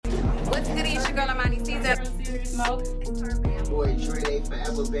smoke. Boy, Trey, they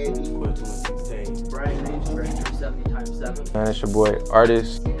forever, baby. 16. Brian H. Director 70 times 7. Man, it's your boy,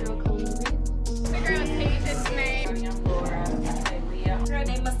 Artist. The girl Tasia Snake. Young Laura. Leah. Girl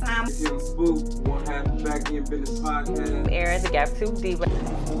named Masam. It's Young Spook, one half of Back End Business Podcast. Aaron, the Gap 2 Diva.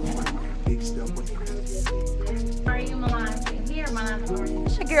 Big stuff with Are you Milan? Here, Milan.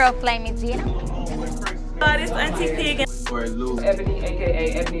 It's your girl, Flaming Tina. This Auntie Pig. Boy, Lou. Ebony,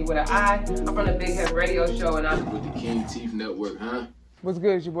 aka Ebony with an I. I'm from the Big Head Radio Show, and I'm With the King Teeth Network, huh? What's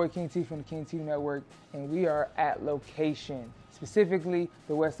good? It's your boy King T from the King T Network, and we are at location, specifically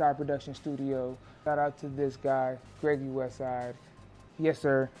the Westside Production Studio. Shout out to this guy, Greggy Westside. Yes,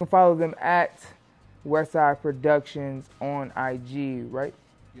 sir. You can follow them at Westside Productions on IG, right?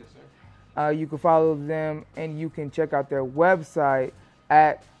 Yes, sir. You can follow them, and you can check out their website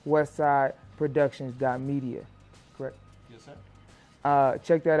at westsideproductions.media, correct? Yes, sir.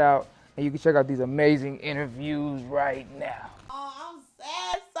 Check that out, and you can check out these amazing interviews right now.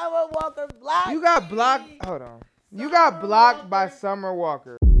 Sad Summer Walker blocked. You got blocked. Hold on. You got blocked by Summer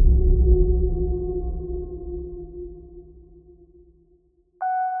Walker.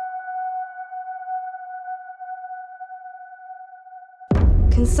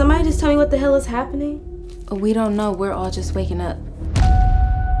 Can somebody just tell me what the hell is happening? We don't know. We're all just waking up.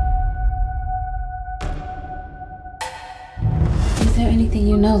 Is there anything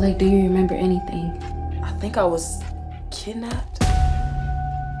you know? Like, do you remember anything? I think I was kidnapped.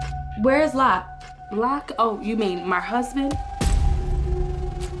 Where's Locke? Locke? Oh, you mean my husband?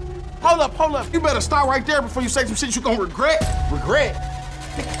 Hold up. You better stop right there before you say some shit you gonna regret. Regret?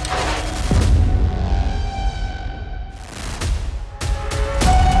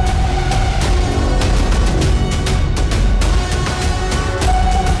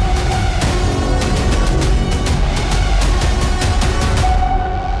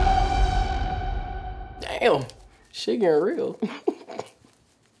 Damn, shit getting real.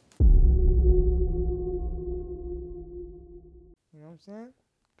 You know what I'm saying?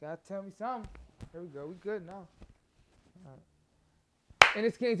 Gotta tell me something. There we go. We good now. All right. In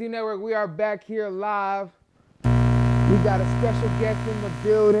this King T Network, we are back here live. We got a special guest in the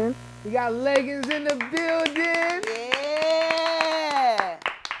building. We got Legginz in the building. Yeah.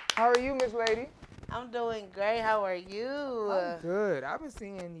 How are you, Miss Lady? I'm doing great. How are you? I'm good. I've been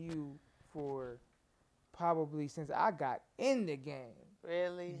seeing you for probably since I got in the game.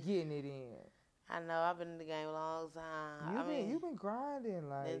 Really? Getting it in. I know. I've been in the game a long time. You've been grinding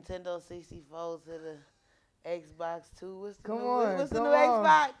like Nintendo 64 to the Xbox 2. What's the Come new, on, what's the come new on.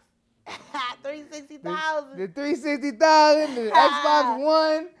 Xbox? 360,000. the 360,000, the Xbox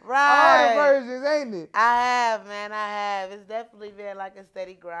One, Right. all the versions, ain't it? I have, man. I have. It's definitely been like a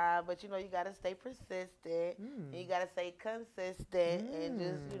steady grind, but you know, you gotta stay persistent. And you gotta stay consistent and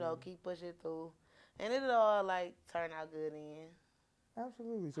just, keep pushing through. And it'll all like turn out good in.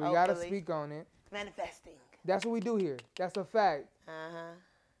 Absolutely. So you gotta speak on it. Manifesting. That's what we do here. That's a fact. Uh-huh.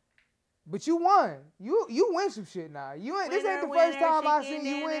 But you won. You win some shit now. You ain't. This ain't the first time I seen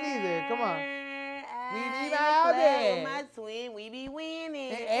you win either. Come on. We be out there. My twin, we be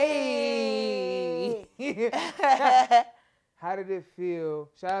winning. Hey. How did it feel?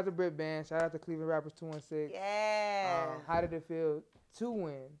 Shout out to Brit Band. Shout out to Cleveland Rappers 216. Yeah. How did it feel to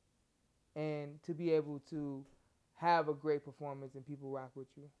win and to be able to have a great performance and people rock with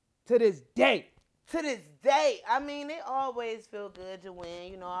you to this day? To this day, I mean, it always feel good to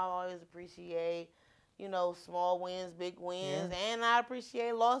win. I always appreciate, small wins, big wins, and I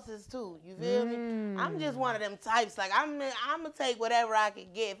appreciate losses too. You feel me? I'm just one of them types. Like I'm gonna take whatever I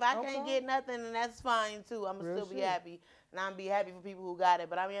can get. If I can't get nothing, then that's fine too. I'm gonna still be happy, and I'm be happy for people who got it.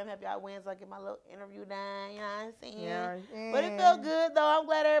 But I mean, I'm happy I win, so I get my little interview done. You know what I'm saying? Yeah. But it felt good though. I'm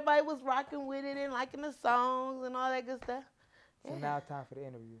glad everybody was rocking with it and liking the songs and all that good stuff. So now it's time for the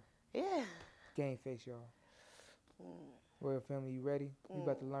interview. Yeah. Game face, y'all. Royal family, you ready? We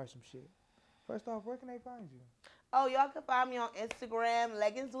about to learn some shit. First off, where can they find you? Oh, y'all can find me on Instagram,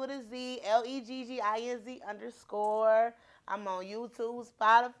 Legginz with a Z, LEGGINZ_. I'm on YouTube,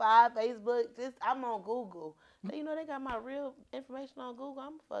 Spotify, Facebook. I'm on Google. So, they got my real information on Google.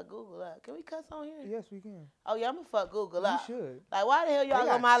 I'm gonna fuck Google up. Can we cuss on here? Yes, we can. Oh, yeah, I'm gonna fuck Google up. You should. Like, why the hell y'all got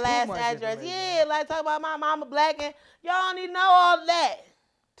got my too last much address? information. Yeah, like, talk about my mama black and y'all don't need to know all that.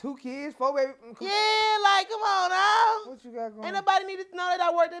 2 kids, 4 baby. Yeah, like, come on now. What you got going? Ain't nobody need to know that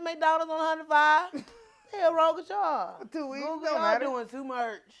I worked at McDonald's on 105. What the hell wrong with y'all? 2 weeks, Google, don't y'all matter. doing too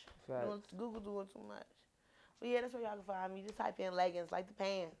much. Right. Google doing too much. But yeah, that's where y'all can find me. Just type in Legginz, like the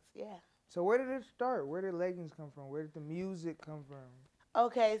pants. Yeah. So where did it start? Where did Legginz come from? Where did the music come from?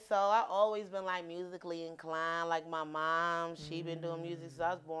 Okay, so I always been like musically inclined. Like my mom, she been doing music since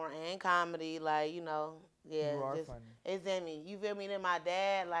I was born and comedy. Like yeah, You are just funny. it's in me. You feel me? Then my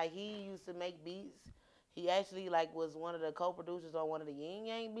dad, like he used to make beats. He actually like was one of the co-producers on one of the Yin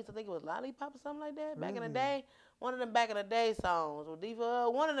Yang beats. I think it was Lollipop or something like that back in the day. One of them back in the day songs with Diva,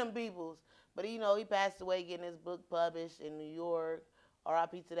 one of them peoples. But he passed away getting his book published in New York.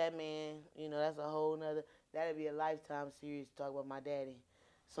 R.I.P. to that man. That's a whole nother. That'd be a lifetime series to talk about my daddy.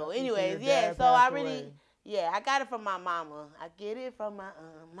 So, anyways, yeah. So I really, I got it from my mama. I get it from my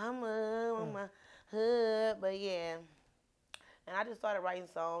mama, my hood. But yeah. And I just started writing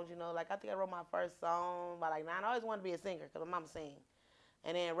songs, like I think I wrote my first song by like 9. I always wanted to be a singer because my mama sing.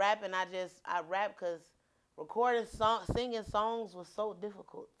 And then rapping, I rap because singing songs was so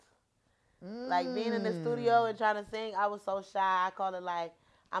difficult. Like being in the studio and trying to sing, I was so shy. I call it like,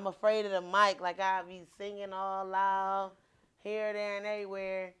 I'm afraid of the mic. Like I'd be singing all loud, here, there, and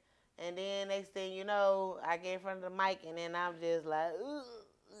everywhere. And then next thing you know, I get in front of the mic and then I'm just like, ugh.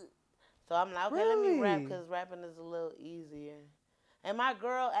 So I'm like, okay, let me rap because rapping is a little easier. And my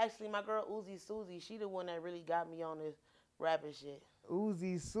girl Uzi Susie, she the one that really got me on this rapping shit.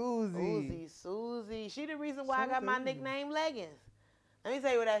 Uzi Susie. She the reason why I got my nickname Legginz. Let me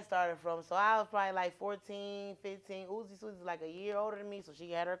tell you where that started from. So I was probably like 14, 15. Uzi Susie's like a year older than me, so she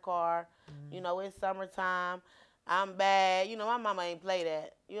had her car. It's summertime. I'm bad. My mama ain't play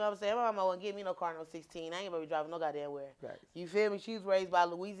that. You know what I'm saying? My mama wouldn't give me no car no 16. I ain't gonna be driving no goddamn where. Right. You feel me? She was raised by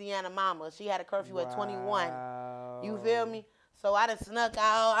Louisiana mama. She had a curfew at 21. You feel me? So I done snuck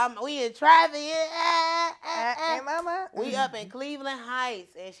out. We in traffic. Mama. We up in Cleveland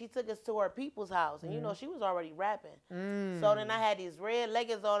Heights, and she took us to her people's house. And she was already rapping. So then I had these red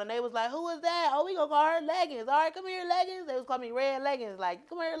leggings on, and they was like, "Who is that?" "Oh, we gonna call her Legginz." "All right, come here, Legginz." They was calling me Red Leggings. Like,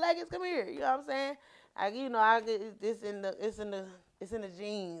 "Come here, Legginz, come here." You know what I'm saying? It's in the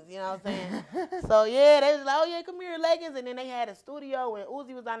genes. You know what I'm saying? So yeah, they was like, "Oh yeah, come here, Legginz." And then they had a studio, and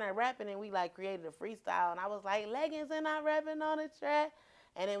Uzi was down there rapping, and we like created a freestyle, and I was like, "Legginz and I rapping on the track."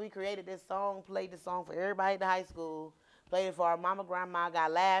 And then we created this song, played the song for everybody at the high school, played it for our mama, grandma, got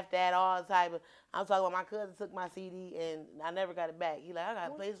laughed at, all type of. I'm talking about my cousin took my CD and I never got it back. He like, "I got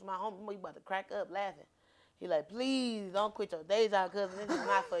to play this for my homie. You about to crack up laughing." He like, "Please don't quit your day job, cousin. This is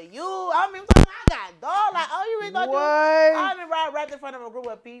not for you." I mean, I got dog. Like, "Oh, you really gonna do?" I remember I rapped in front of a group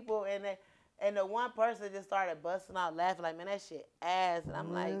of people and the one person just started busting out laughing like, "Man, that shit ass." And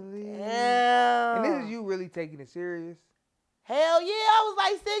I'm like, damn. And this is you really taking it serious? Hell yeah, I was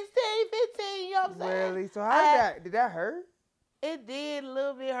like 16, 15, you know what I'm saying? Really? So how did that hurt? It did a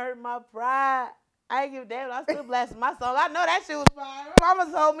little bit hurt my pride. I ain't give a damn. I still blasting my song. I know that shit was fire.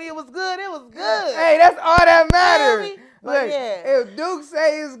 Mama told me it was good. It was good. Hey, that's all that matters. Look, if Duke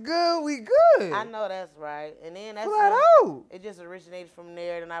say it's good, we good. I know that's right. And then that's it just originated from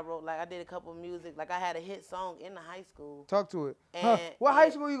there. Then I did a couple of music. Like I had a hit song in the high school. Talk to it. And what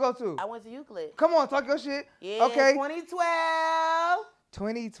high school you go to? I went to Euclid. Come on, talk your shit. Yeah, okay. 2012.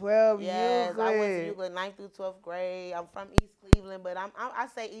 2012, yes, Euclid. I went to Euclid 9th through 12th grade. I'm from East Cleveland, but I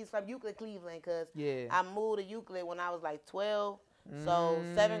say East from Euclid, Cleveland, because I moved to Euclid when I was like 12. So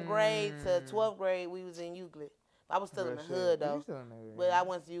 7th grade to 12th grade, we was in Euclid. I was still in the hood, though. Still in the hood, but I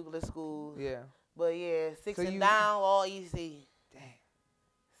went to Euclid school. Yeah. But yeah, 6 and down, all EC. Damn.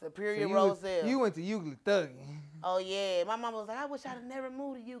 Superior Roselle. You went to Euclid thugging. Oh, yeah. My mama was like, "I wish I'd have never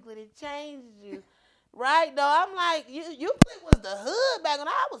moved to Euclid. It changed you." Right, though. I'm like, Euclid was the hood back when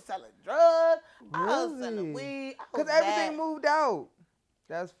I was selling drugs. I was selling weed. Because everything moved out.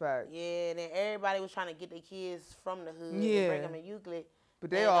 That's fact. Yeah, and then everybody was trying to get their kids from the hood and bring them in Euclid. But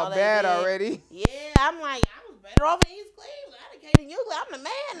they all bad already. Yeah, I'm like, I was better off in East Cleveland. I done came to Euclid. I'm the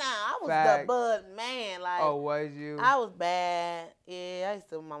man now. I was the bud man. Like, oh, was you? I was bad. Yeah, I used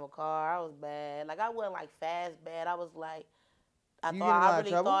to mama car. I was bad. Like, I wasn't like fast bad. I was like, I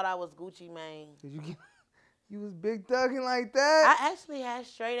really thought I was Gucci Mane. Did you get? You was big thugging like that? I actually had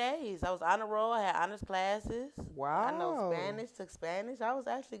straight A's. I was honor roll. I had honors classes. Wow. I know Spanish. Took Spanish. I was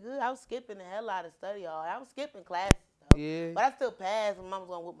actually good. I was skipping the hell out of study hall. I was skipping classes though. Yeah. But I still passed when mom was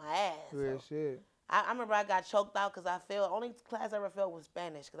gonna whoop my ass. Real shit. I remember I got choked out because I failed. Only class I ever failed was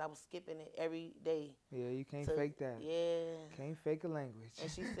Spanish because I was skipping it every day. Yeah, you can't fake that. Yeah. Can't fake a language. And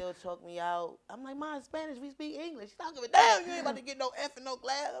she still choked me out. I'm like, "Mom, Spanish, we speak English." She's not giving a damn. You ain't about to get no F in no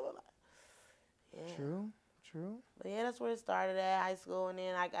class. I'm like, yeah. True. But yeah, that's where it started at high school. And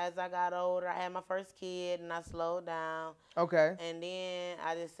then as I got older, I had my first kid and I slowed down. Okay. And then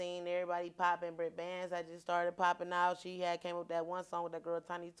I just seen everybody popping. Brit Bands, I just started popping out. She came up with that one song with that girl,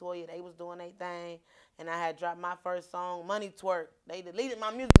 Tiny Toya. They was doing their thing. And I had dropped my first song, Money Twerk. They deleted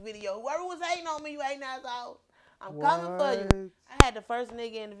my music video. Whoever was hating on me, you hating ass out. I'm coming for you. I had the first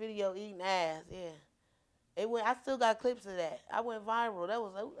nigga in the video eating ass. Yeah. It went. I still got clips of that. I went viral. That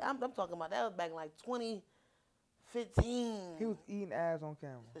was. I'm talking about. That was back in like 2015. He was eating ass on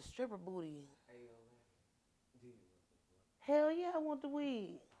camera. The stripper booty. Hell yeah, I want the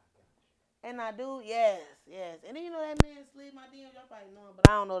weed. And I do, yes. And then you know that man slid my DMs. Y'all probably know him, but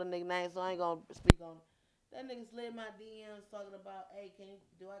I don't know the nigga name, so I ain't gonna speak on it. That nigga slid my DMs talking about, hey,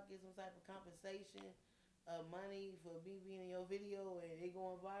 do I get some type of compensation, money for me being in your video and it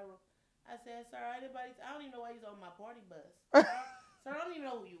going viral? I said, sir, I don't even know why he's on my party bus. Sir, I don't even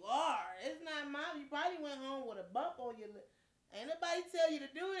know who you are. It's not you probably went home with a bump on your lip. Ain't nobody tell you to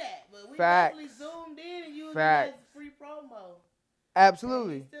do that, but we definitely zoomed in and used it as free promo.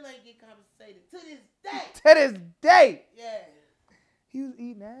 Absolutely. And he still ain't get compensated to this day. To this day. Yeah. He was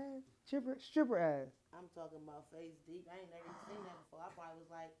eating ass, stripper ass. I'm talking about face deep. I ain't never seen that before. I probably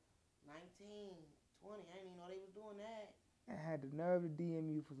was like 19, 20. I didn't even know they was doing that. I had the nerve to DM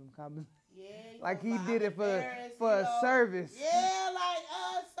you for some compensation. Yeah. Like he did it for a service. Yeah, like,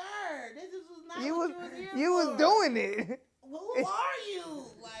 sir, this was not what you was here for. You was doing it. Well, who are you?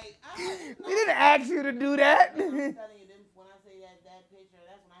 Like, we didn't ask you to do that. I'm telling you, when I say that picture,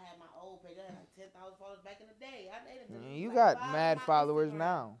 that's when I had my old page. I had like 10,000 followers back in the day. You got mad followers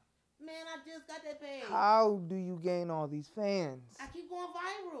now. Man, I just got that page. How do you gain all these fans? I keep going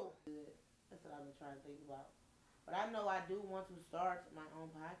viral. That's what I've been trying to think about. But I know I do want to start my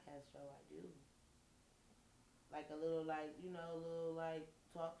own podcast show. I do. Like a little,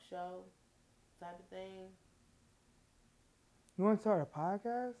 talk show type of thing. You want to start a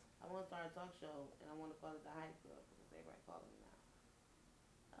podcast? I want to start a talk show, and I want to call it The Hype Girl, because everybody calling me now.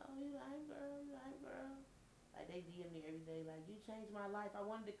 Oh, you the Hype Girl, you the Hype Girl. Like, they DM me every day, like, you changed my life. I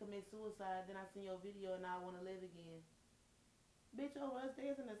wanted to commit suicide, then I seen your video, and now I want to live again. Bitch, over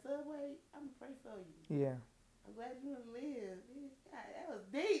upstairs in the subway, I'm pray for you. Yeah. I'm glad you want to live. God, that was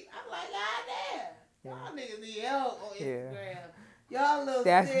deep. I'm like, God damn. Y'all niggas need help on Instagram. Y'all little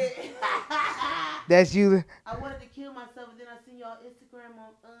sick. That's you. I wanted to kill myself, and then I seen y'all Instagram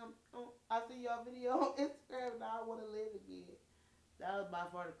I seen y'all video on Instagram, and now I want to live again. That was by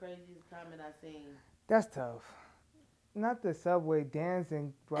far the craziest comment I seen. That's tough. Not the subway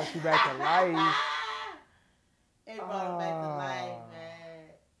dancing brought you back to life. It brought him back to life,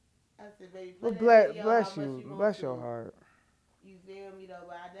 man. I said, baby, well, bless you. Bless your heart. You feel me, though?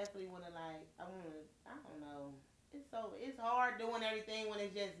 But I definitely want to, I don't know. It's hard doing everything when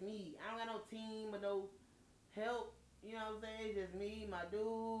it's just me. I don't got no team or no help. You know what I'm saying? It's just me, my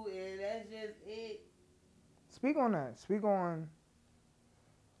dude, and that's just it. Speak on that. Speak on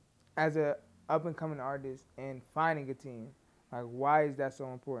as a up and coming artist and finding a team. Like, why is that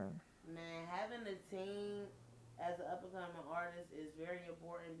so important? Man, having a team as an up and coming artist is very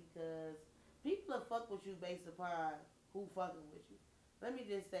important because people will fuck with you based upon who fucking with you. Let me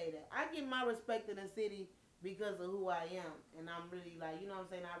just say that. I get my respect in the city because of who I am. And I'm really you know what I'm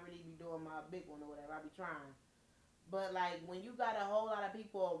saying? I really be doing my big one or whatever. I be trying. But when you got a whole lot of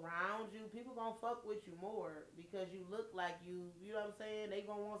people around you, people gonna fuck with you more because you look like you know what I'm saying? They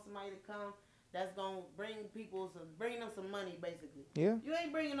gonna want somebody to come that's gonna bring them some money basically. Yeah. You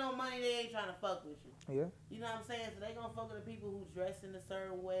ain't bringing no money, they ain't trying to fuck with you. Yeah. You know what I'm saying? So they gonna fuck with the people who dress in a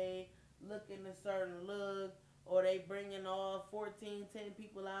certain way, look in a certain look, or they bringing all 14, 10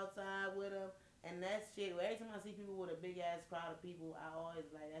 people outside with them. And that shit, every time I see people with a big ass crowd of people, I always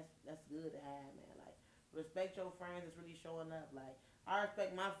that's good to have, man. Like, respect your friends is really showing up. Like, I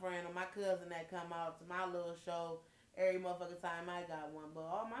respect my friend or my cousin that come out to my little show every motherfucking time I got one. But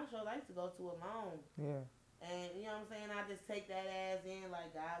all my shows I used to go to alone. Yeah. And you know what I'm saying? I just take that ass in,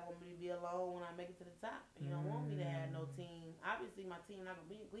 like, God want me to be alone when I make it to the top. You don't want me to have no team. Obviously, my team not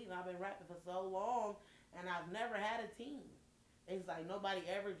gonna be in Cleveland. I've been rapping for so long, and I've never had a team. It's like nobody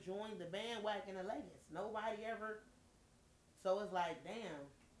ever joined the bandwagon of Legginz. Nobody ever. So it's like, damn,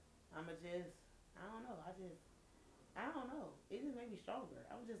 I don't know. I don't know. It just made me stronger.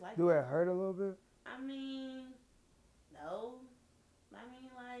 I was just like. Do it hurt a little bit? I mean, no. I mean,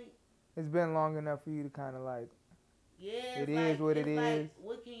 it's been long enough for you to kind of yeah, it is what it is. Like,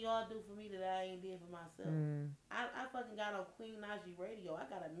 what can y'all do for me that I ain't did for myself? I fucking got on Queen Najee Radio. I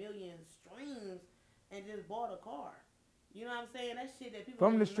got 1 million streams and just bought a car. You know what I'm saying? That shit that people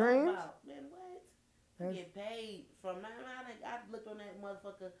from the don't streams? know about. Man, what? I get paid from I looked on that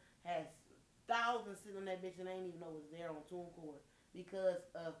motherfucker, had thousands sitting on that bitch and I ain't even know it was there on TuneCore because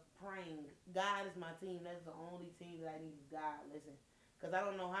of praying. God is my team. That's the only team that I need is God. Listen, because I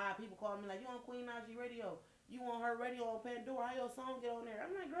don't know how people call me like, you on Queen Najee Radio? You on her radio on Pandora? How your song get on there?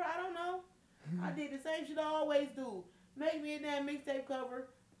 I'm like, girl, I don't know. I did the same shit I always do. Make me a damn mixtape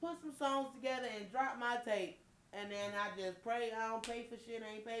cover, put some songs together, and drop my tape. And then I just pray. I don't pay for shit.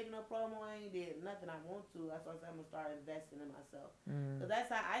 I ain't paid for no promo. I ain't did nothing I want to. That's why I said I'm going to start investing in myself. Because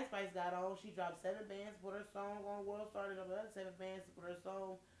that's how Ice Spice got on. She dropped 7 bands, put her song on World Star, and another 7 bands, put her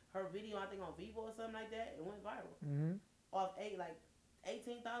song, her video, I think on Vivo or something like that. It went viral. Off $18,000.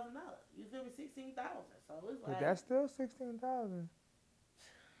 You feel me? 16,000. So it's like. But that's still 16,000.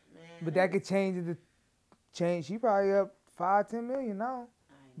 Man. But that could change it. She probably up 5-10 million now.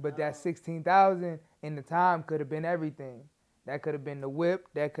 But that 16,000 in the time could have been everything. That could have been the whip.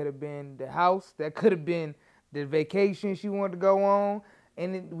 That could have been the house. That could have been the vacation she wanted to go on.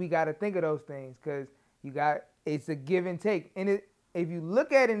 And we got to think of those things because it's a give and take. And if you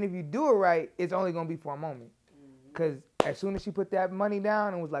look at it and if you do it right, it's only going to be for a moment. Because as soon as she put that money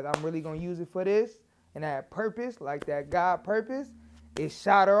down and was like, I'm really going to use it for this, and that purpose, like that God purpose, it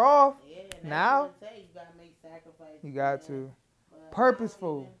shot her off. Yeah, now, you got to make sacrifices. You got to.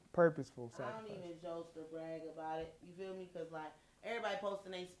 Purposeful sacrifice. I don't even joke or brag about it. You feel me? Because, like, everybody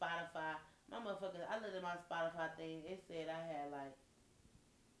posting their Spotify. My motherfuckers, I looked at my Spotify thing. It said I had, like,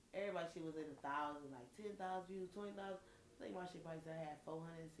 everybody shit was in 1,000, like 10,000 views, 20,000. I think my shit probably said I had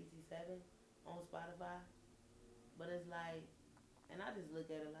 467 on Spotify. But it's like, and I just look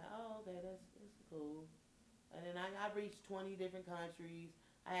at it like, oh, okay, that's cool. And then I reached 20 different countries.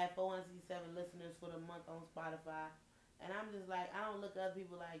 I had 467 listeners for the month on Spotify. And I'm just like, I don't look at other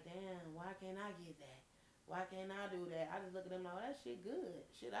people like, damn, why can't I get that? Why can't I do that? I just look at them like, oh, that shit good.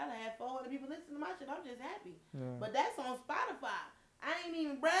 Shit, I done had 400 people listen to my shit. I'm just happy. Yeah. But that's on Spotify. I ain't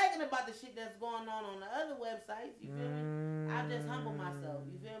even bragging about the shit that's going on the other websites. You feel me? I just humble myself.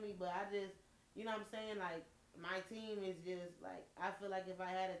 You feel me? But I just, you know what I'm saying? Like, my team is just, like, I feel like if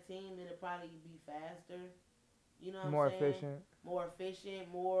I had a team, it'd probably be faster. You know what I'm saying? More efficient,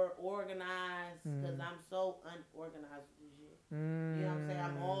 more organized, because I'm so unorganized with this shit. You know what I'm saying?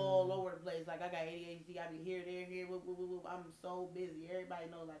 I'm all over the place. Like, I got ADHD, I be here, there, here, whoop, whoop, whoop. I'm so busy. Everybody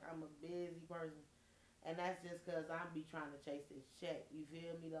knows, like, I'm a busy person. And that's just because I be trying to chase this check. You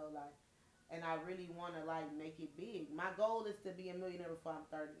feel me, though? Like, and I really want to, like, make it big. My goal is to be a millionaire before I'm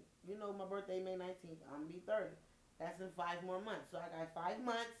 30. You know, my birthday, May 19th. I'm going to be 30. That's in 5 more months. So I got 5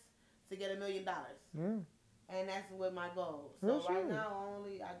 months to get $1 million. Yeah. And that's what my goal. So right now,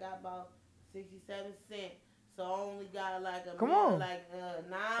 I got about 67 cents. So I only got like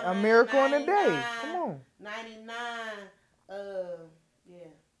a miracle in a day. Come on. 99.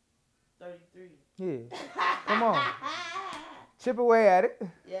 Yeah. 33. Yeah. Come on. Chip away at it.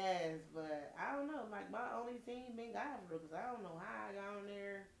 Yes, but I don't know. Like my only team been God because I don't know how I got on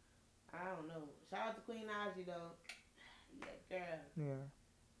there. I don't know. Shout out to Queen Aji though. Yeah, girl. Yeah.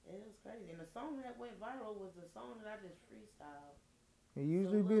 It was crazy. And the song that went viral was the song that I just freestyled. It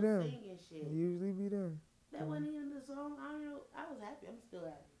usually be them. Shit. It usually be them. That wasn't even the song. I don't know. I was happy. I'm still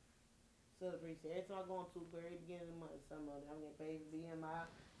happy. Still appreciate it. Every time I go on to the very beginning of the month, some of it, I'm getting paid for BMI,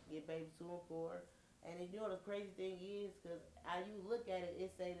 get paid for 2 and 4. And you know the crazy thing is, because you look at it, it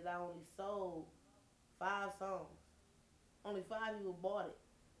say that I only sold 5 songs. Only 5 people bought it.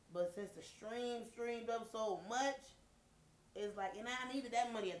 But since the streamed up so much, it's like, and I needed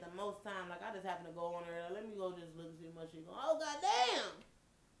that money at the most time. Like, I just happened to go on there. Let me go just look and see how much shit going. Oh, goddamn.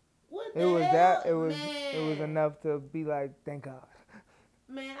 What the hell? It was enough to be like, thank God.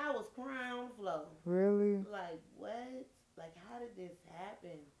 Man, I was crying on the floor. Really? Like, what? Like, how did this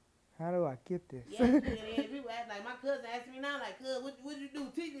happen? How do I get this? Yeah, people ask, like, my cousin asked me now, like, cuz, what you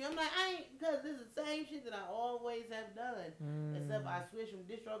do? Teach me. I'm like, I ain't, cuz this is the same shit that I always have done. Except I switched from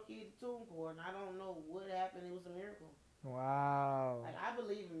DistroKid to TuneCore, and I don't know what happened. It was a miracle. Wow. Like, I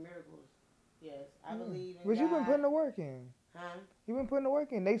believe in miracles. Yes, I believe in But God. you've been putting the work in. Huh? You've been putting the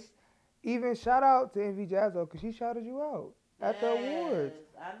work in. They even shout out to Envy Jazzo because she shouted you out at the awards.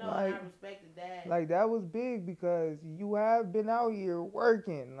 I know, and I respected that. Like, that was big because you have been out here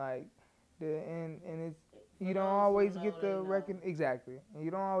working. Like, and it's, you don't always get the recognition. Exactly. And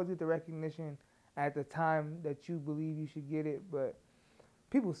you don't always get the recognition at the time that you believe you should get it. But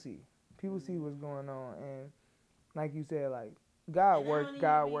people see. People see what's going on. And like you said, like, God working. Like,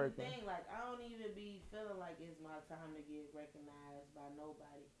 I don't even be feeling like it's my time to get recognized by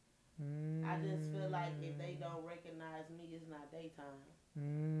nobody. I just feel like if they don't recognize me, it's not their time.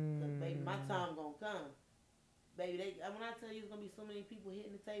 Cause baby, my time gonna come. Baby, when I tell you it's gonna be so many people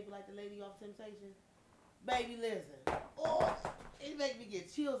hitting the table like the lady off Temptation, baby, listen. Oh, it make me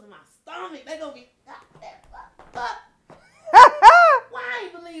get chills in my stomach. They gonna be, why I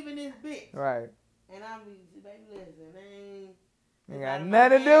ain't believe in this bitch? Right. And I'm baby, listen, ain't got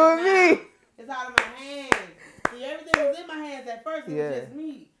nothing to do with me. It's out of my hands. See, everything was in my hands at first. It was just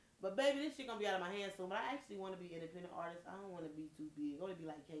me. But baby, this shit gonna be out of my hands soon. But I actually want to be an independent artist. I don't want to be too big. I want to be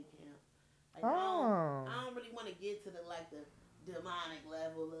like K-Camp. Like, I don't really want to get to the demonic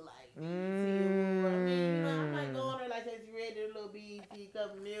level of like BET or, I mean, I'm not going there like Stacey Red did a little BET,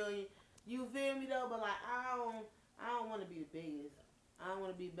 couple million. You feel me though? But like I don't want to be the biggest. I don't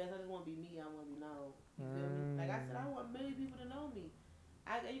want to be the best. I just want to be me. I want to be known. You feel me? Like I said, I want a million people to know me.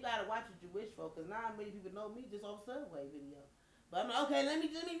 You gotta watch what you wish for, cause not many people know me just off Subway video. But I'm like, okay, let me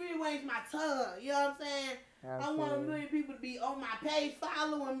rearrange my tongue. You know what I'm saying? Absolutely. I want a million people to be on my page,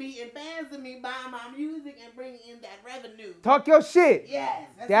 following me, and fans of me, buying my music, and bringing in that revenue. Talk your shit. Yes,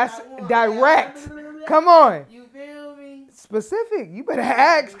 that's direct. Come on. You feel me? Specific. You better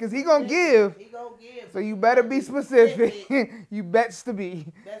ask, cause he gonna give. He gonna give. So you better be specific. You bets to be,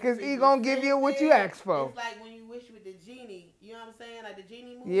 cause he gonna give you what you ask for. It's like when you wish with the genie. You know what I'm saying? Like the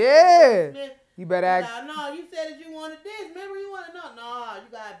genie movie. Yeah. You better ask. No, you said that you wanted this. Remember you wanted no.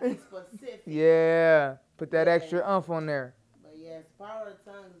 You gotta be specific. Yeah. Put that extra umph on there. But yes, Power of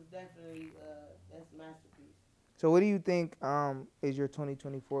the Tongue is definitely that's a masterpiece. So what do you think is your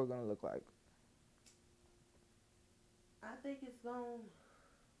 2024 gonna look like? I think it's gonna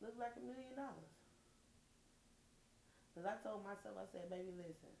look like $1 million. Cause I told myself, I said, baby,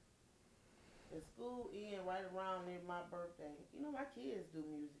 listen. The school end right around near my birthday. You know, my kids do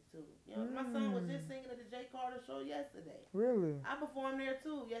music too. You know, my son was just singing at the Jay Carter show yesterday. Really? I performed there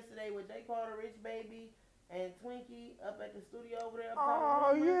too yesterday with Jay Carter, Rich Baby, and Twinkie up at the studio over there.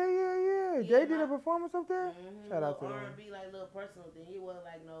 Oh, yeah. Jay did a performance up there? Shout out to them. R&B, like little personal thing. It wasn't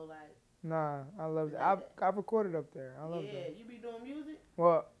like no like. Nah, I love it. I've recorded up there. I love that. Yeah, you be doing music?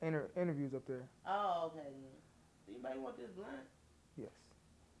 Well, interviews up there. Oh, okay. Anybody want this blunt? Yes.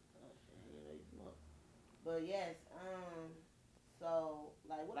 But yes, so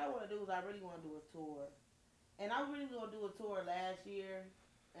like what I want to do is I really want to do a tour, and I really want to do a tour last year,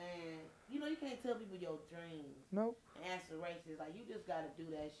 and you can't tell people your dreams, nope, and aspirations. Like you just got to do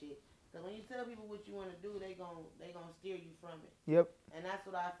that shit. Cause when you tell people what you want to do, they gon' steer you from it. Yep. And that's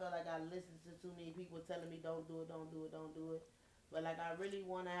what I felt like I listened to too many people telling me don't do it. But like I really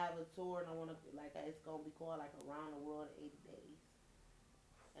want to have a tour, and I want to it's gonna be called like Around the World in 80 Days.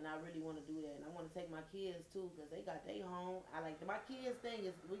 And I really want to do that. And I want to take my kids, too, because they got their home. My kids' thing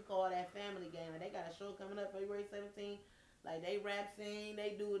is, we call that family game. And they got a show coming up February 17th. Like, they rap scene.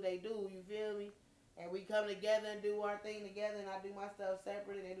 They do what they do. You feel me? And we come together and do our thing together. And I do my stuff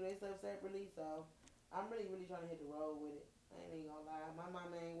separately. They do their stuff separately. So, I'm really, really trying to hit the road with it. I ain't even going to lie. My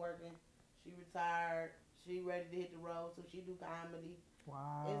mama ain't working. She retired. She ready to hit the road. So, she do comedy.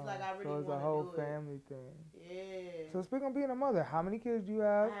 Wow. It's like I really want to do it. So it's a whole family thing. Yeah. So speaking of being a mother, how many kids do you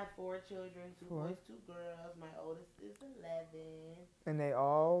have? I have 4 children, 2 boys, 2 girls. My oldest is 11. And they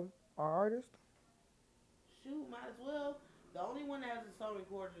all are artists? Shoot, might as well. The only one that has a song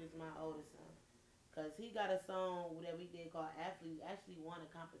recorded is my oldest son. Because he got a song that we did called Athlete. We actually won a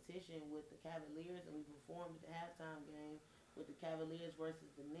competition with the Cavaliers, and we performed at the halftime game with the Cavaliers versus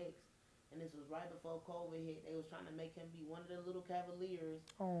the Knicks. And this was right before COVID hit. They was trying to make him be one of the little Cavaliers.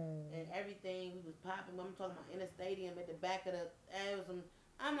 Oh. And everything. We was popping. I'm talking about in the stadium at the back of the...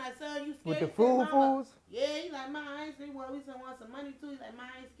 I'm like, son, you scared? With the fools? Yeah, he's like, I ain't scared. We want some money too. He's like,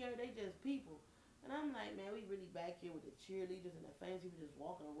 I ain't scared. They just people. And I'm like, man, we really back here with the cheerleaders and the fans. People just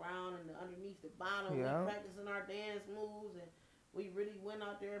walking around and underneath the bottom. Yeah. We practicing our dance moves. And we really went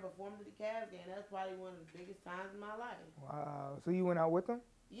out there and performed at the Cavs game. That's probably one of the biggest times in my life. Wow. So you went out with them?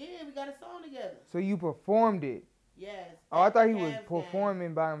 Yeah, we got a song together. So you performed it? Yes. Oh, I thought he was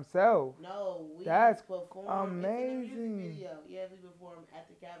performing by himself. No, we performed. It's Amazing. in the music video. Yeah, we performed at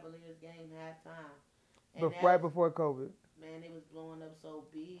the Cavaliers game halftime. Right before COVID. Man, it was blowing up so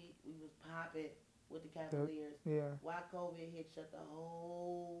big. We was popping with the Cavaliers. Yeah. Why COVID hit, shut the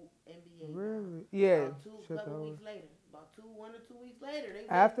whole NBA Really? down. Yeah. About 2 weeks later. About 1 or 2 weeks later. They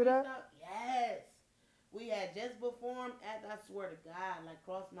After that? Yes. We had just performed at, I swear to God, like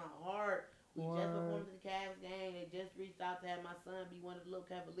crossed my heart. We just performed at the Cavs game. They just reached out to have my son be one of the little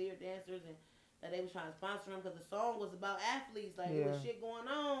Cavalier dancers, and that they was trying to sponsor him because the song was about athletes. Like, there was shit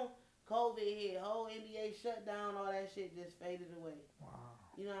going on. COVID hit, whole NBA shut down, all that shit just faded away. Wow.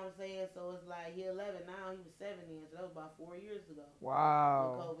 You know what I'm saying? So it's like, he 11 now, he was 7 then, so that was about 4 years ago.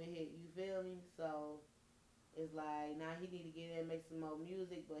 Wow. When COVID hit, you feel me? So it's like, now he need to get in and make some more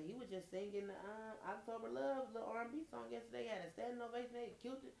music, but he was just singing October Love, the R&B song yesterday. Had a standing ovation, they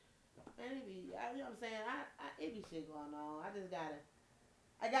killed it. Man, it be, you know what I'm saying? It be shit going on.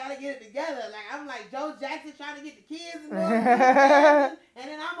 I gotta get it together. Like, I'm like Joe Jackson trying to get the kids and and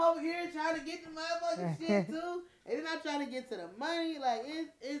then I'm over here trying to get the motherfucking shit too. And then I'm trying to get to the money. Like,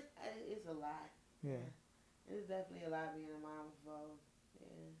 it's a lot. Yeah. It's definitely a lot being a mom for.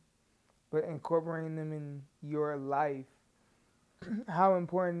 Yeah. But incorporating them in your life, how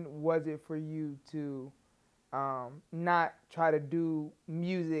important was it for you to not try to do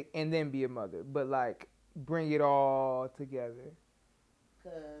music and then be a mother, but like bring it all together?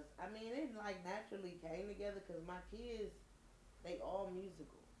 Cause I mean, it like naturally came together. Cause my kids, they all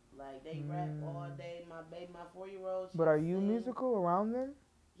musical. Like they rap all day. My 4-year-old. But are you musical around them?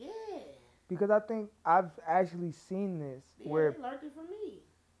 Yeah. Because I think I've actually seen this where they learned it from me.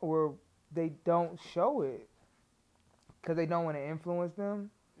 Where they don't show it because they don't want to influence them,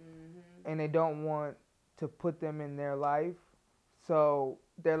 and they don't want to put them in their life. So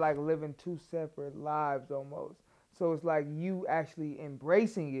they're like living two separate lives almost. So it's like you actually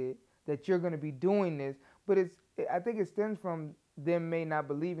embracing it, that you're going to be doing this, but I think it stems from them may not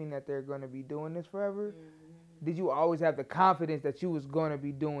believing that they're going to be doing this forever. Did you always have the confidence that you was going to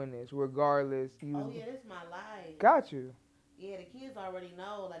be doing this regardless? Oh yeah, this is my life. Got you. Yeah, the kids already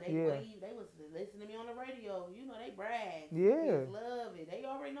know. Like they was listening to me on the radio. You know, they brag. Yeah. Kids love it. They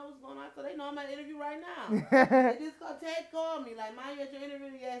already know what's going on. So they know I'm at an interview right now. They just called me. Like, "Mom, you at your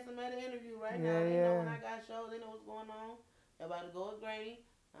interview?" Yes, I'm at an interview right now. They know when I got shows. They know what's going on. They're about to go with Granny.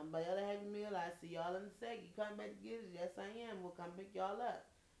 I'm by the other Happy Meal. I see y'all in a sec. You come back to get us? Yes, I am. We'll come pick y'all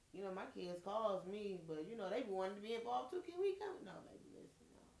up. You know, my kids calls me, but you know, they wanted to be involved too. Can we come? No, baby, listen,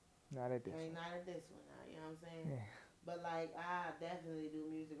 no. Not at this one. Not at this one. You know what I'm saying? Yeah. But like, I definitely do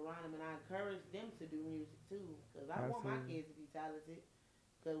music around them, and I encourage them to do music too, cause I want my kids to be talented.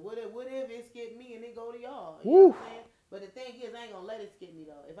 Cause what if it skip me and it go to y'all? You know what I'm saying? But the thing is, I ain't gonna let it skip me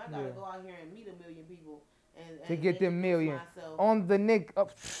though. If I gotta go out here and meet 1 million people and to get them million myself, on the Nick,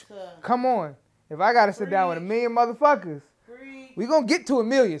 come on. If I gotta sit down with 1 million motherfuckers, we gonna get to 1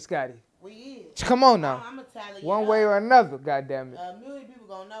 million, Scotty. We is. Come on now. I'm a talent. One way or another, goddamn it. 1 million people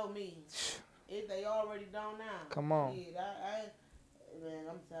gonna know me. If they already don't now. Come on. Man,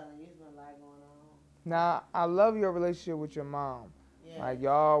 I'm telling you, it's been a lot going on. Now, I love your relationship with your mom. Yeah. Like,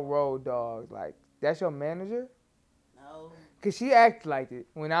 y'all road dogs. Like, that's your manager? No. Because she acted like it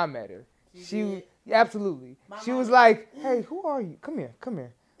when I met her. She absolutely. She was like, "Hey, who are you? Come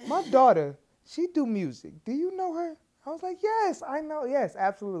here. My daughter, she do music. Do you know her?" I was like, "Yes, I know. Yes,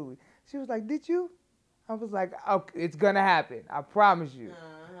 absolutely." She was like, "Did you?" I was like, "Okay, it's going to happen. I promise you."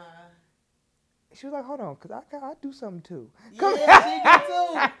 She was like, "Hold on, because I do something too." Yeah, she do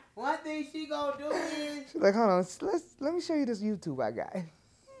too. One thing she gonna do is... She's like, "Hold on, let me show you this YouTube I got."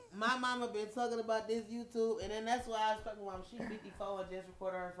 My mama been talking about this YouTube, and then that's why I was talking about she's 54 and just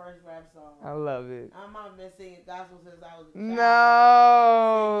recorded her first rap song. I love it. My mama been singing gospel since I was a child.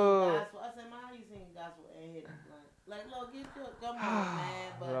 No. Gospel. I said, "Ma, how you singing gospel and hit it?" Like, look, come on,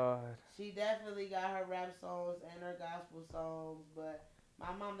 man. But Lord. She definitely got her rap songs and her gospel songs, but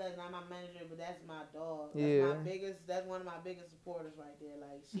my mom, that's not my manager, but that's my dog. That's one of my biggest supporters right there.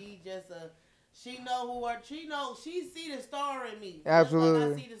 Like, she just she know who her, she see the star in me. Absolutely.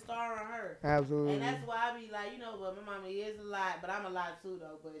 Just like I see the star in her. Absolutely. And that's why I be like, but my mama is a lot, but I'm a lot too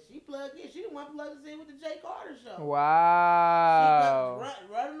though. But she plugged in. She the one plugged us in with the Jay Carter show. Wow.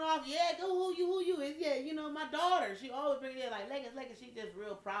 She running off. Yeah, who you is? Yeah, my daughter. She always bring it in like Legginz. She just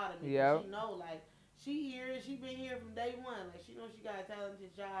real proud of me. Yep. She know like she here. She been here from day one. Like she know she got a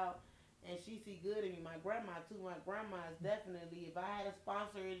talented child. And she see good in me. My grandma, too. My grandma is definitely, if I had a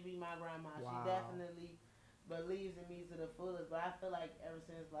sponsor, it'd be my grandma. Wow. She definitely believes in me to the fullest. But I feel like ever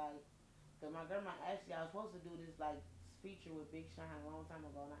since, like, because my grandma, actually, I was supposed to do this, like, feature with Big Sean a long time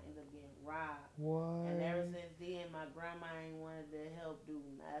ago, and I ended up getting robbed. What? And ever since then, my grandma ain't wanted to help do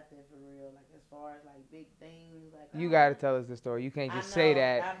nothing for real. Like, as far as, like, big things. Like, you got to tell us the story. You can't just say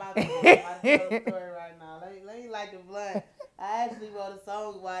that. I'm about to tell the story right now. Let me light the blunt. I actually wrote a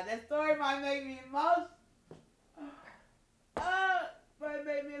song about it. That story might make me emotional. Might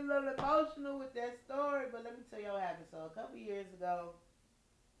make me a little emotional with that story. But let me tell you what happened. So, a couple years ago,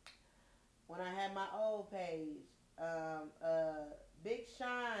 when I had my old page, Big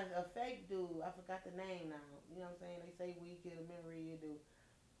Sean, a fake dude, I forgot the name now. You know what I'm saying? They say weed kill the memory you do.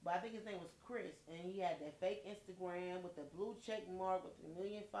 But I think his name was Chris, and he had that fake Instagram with the blue check mark with 1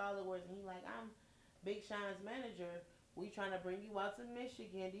 million followers, and he like, "I'm Big Sean's manager. We trying to bring you out to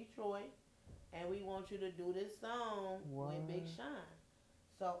Michigan, Detroit, and we want you to do this song with Big Sean."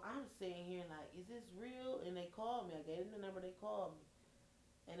 So I'm sitting here like, is this real? And they called me. I gave them the number. They called me,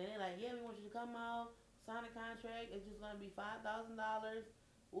 and then they're like, "Yeah, we want you to come out, sign a contract. It's just gonna be $5,000.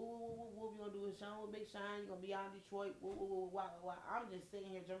 What we gonna do a show with Big Sean? You gonna be out in Detroit? Why? I'm just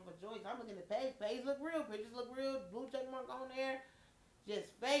sitting here jumping for joy. I'm looking at the page. Page look real. Pictures look real. Blue check mark on there.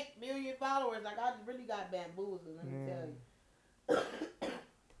 Just fake 1 million followers. Like, I really got bamboozled, let me tell you.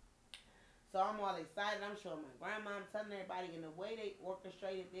 So I'm all excited. I'm showing my grandma. I'm telling everybody. And the way they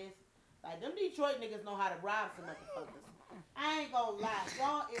orchestrated this, Like, them Detroit niggas know how to bribe some motherfuckers. I ain't gonna lie.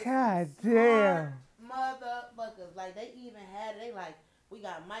 Y'all is God smart damn. motherfuckers. Like, they even had it. They like, we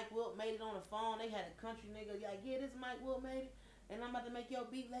got Mike Wilt made it on the phone. They had a country nigga. Like, yeah, this Mike Wilt made it. And I'm about to make your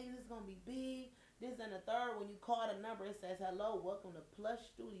beat, lady. This is gonna be big. This and the third. When you call the number, it says, hello, welcome to Plush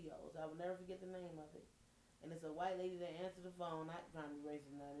Studios. I will never forget the name of it. And it's a white lady that answered the phone. Not trying to be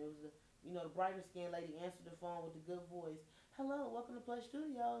racist now. It was the, you know, the brighter skinned lady answered the phone with the good voice. Hello, welcome to Plush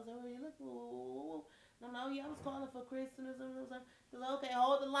Studios. Where you look? No, yeah, I was calling for Christmas. I was like, okay,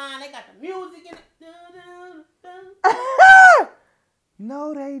 hold the line. They got the music in it.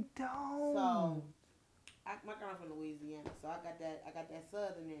 No, they don't. So, my grandma's from Louisiana, so I got that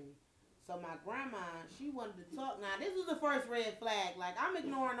Southern in me. So my grandma, she wanted to talk. Now this was the first red flag. Like, I'm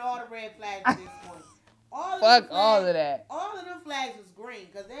ignoring all the red flags at this point. Fuck all of that. All of them flags was green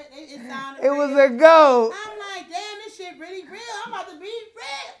because it sounded. It real. was a go. I'm like, damn, this shit really real. I'm about to be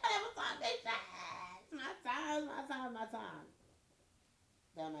real. Whatever time they say. My time.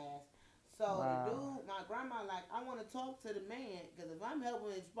 Dumbass. So wow. The dude, my grandma, like, I want to talk to the man because if I'm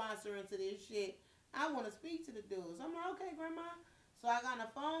helping and sponsoring to this shit, I want to speak to the dude. So I'm like, okay, grandma. So I got on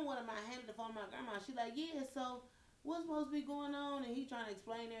the phone with him. I handed the phone to my grandma. She like, yeah, so what's supposed to be going on? And he trying to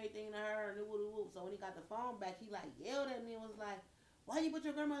explain everything to her. And so when he got the phone back, he like yelled at me and was like, why you put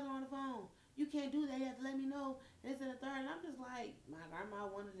your grandmother on the phone? You can't do that. You have to let me know. And this and the third. And I'm just like, my grandma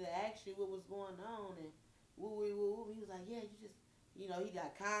wanted to ask you what was going on. And woo. He was like, yeah, you just, you know, he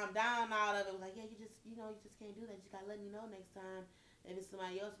got calmed down out of it. Was like, yeah, you just can't do that. You just got to let me know next time if it's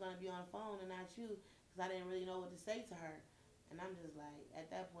somebody else going to be on the phone and not you. Because I didn't really know what to say to her. And I'm just like,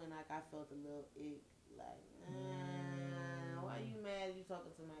 at that point, like, I felt a little ick. Like, why you mad you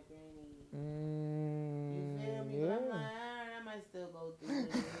talking to my granny? You feel me? Yeah. But I'm like, I might still go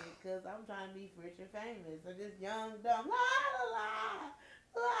through it because I'm trying to be rich and famous. I'm just young, dumb. I'm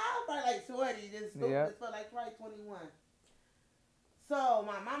probably like 20, just stupid. Yep. For like probably 21. So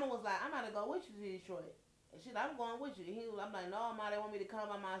my mama was like, I'm about to go with you to Detroit. And she's like, I'm going with you. And I'm like, no, ma, they want me to come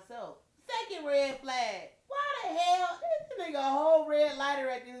by myself. Second red flag. Why the hell? This nigga a whole red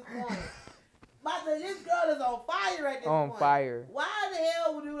lighter at this point. This girl is on fire at this point. On fire. Why the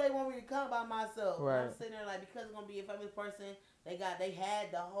hell do they want me to come by myself? Right. I'm sitting there like, because it's going to be a famous person. They had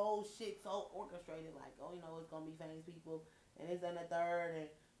the whole shit so orchestrated. Like, oh, you know, it's going to be famous people. And it's in the third.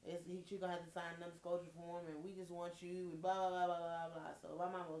 And you're going to have to sign another disclosure form. And we just want you. And blah, blah, blah, blah, blah. So my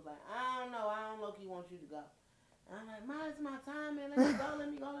mama was like, I don't know. I don't low-key want you to go. And I'm like, Ma, it's my time, man. Let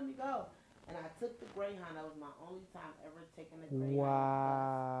me go. And I took the Greyhound. That was my only time ever taking the Greyhound.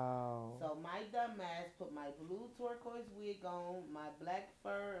 Wow. So my dumb ass put my blue turquoise wig on, my black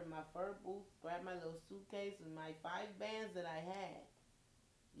fur, and my fur boots, grabbed my little suitcase and my 5 bands that I had.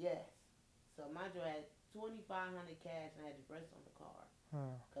 Yes. So my Joe had $2,500 cash and I had the rest on the car.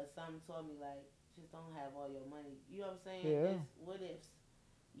 Because something told me, like, just don't have all your money. You know what I'm saying? Yeah. It's what ifs.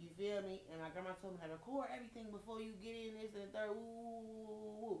 You feel me? And my grandma told me to record everything before you get in this and the third.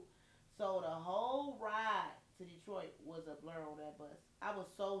 Woo. So the whole ride to Detroit was a blur on that bus. I was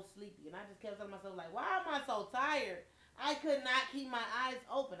so sleepy. And I just kept telling myself, like, why am I so tired? I could not keep my eyes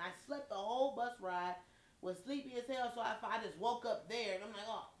open. I slept the whole bus ride. Was sleepy as hell. So I just woke up there. And I'm like,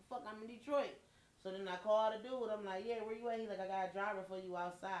 oh, fuck, I'm in Detroit. So then I called a dude. I'm like, yeah, where you at? He's like, I got a driver for you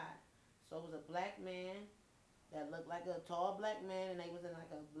outside. So it was a black man that looked like a tall black man, and they was in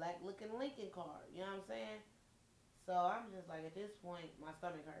like a black-looking Lincoln car. You know what I'm saying? So I'm just like, at this point, my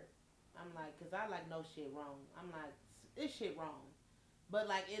stomach hurt. I'm like, because I like no shit wrong. I'm like, this shit wrong. But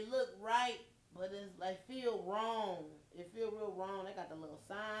like, it looked right, but it's like, feel wrong. It feel real wrong. They got the little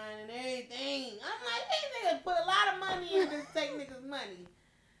sign and everything. I'm like, these niggas put a lot of money in this take niggas' money.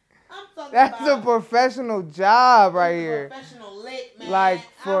 I'm talking That's about a professional job right here. Professional lick, man. Like,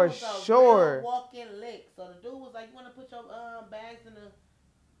 for sure. Walk-in lick. So the dude was like, you want to put your bags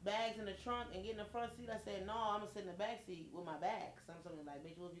in the trunk and get in the front seat? I said, no, I'm going to sit in the back seat with my bags. I'm something like,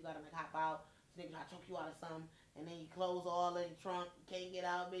 bitch, what if you got to like hop out? This nigga try to choke you out of something. And then you close all in the trunk. You can't get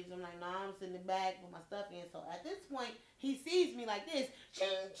out, bitch. I'm like, no, I'm sitting in the back with my stuff in. So at this point, he sees me like this.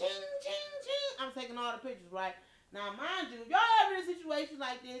 Ching, ching, ching, ching. I'm taking all the pictures, right? Now, mind you, if y'all ever in a situation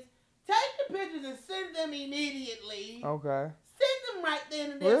like this, take the pictures and send them immediately. Okay. Send them right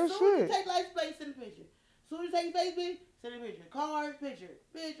then and there. As soon as you take life space, send a picture. As soon as you take your face pic, send a picture. Card, picture.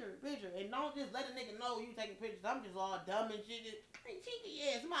 And don't just let a nigga know you taking pictures. I'm just all dumb and shit.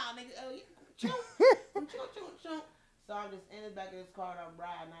 Cheeky ass smile, nigga. Chunk. So I'm just in the back of this car and I'm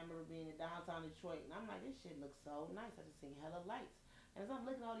riding. I remember being in downtown Detroit. And I'm like, this shit looks so nice. I just seen hella lights. And as I'm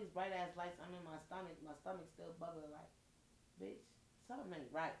looking at all these bright ass lights, I'm in my stomach's still bubbling like, bitch, something ain't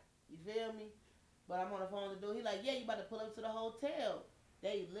right. You feel me? But I'm on the phone with the dude. He like, yeah, you about to pull up to the hotel.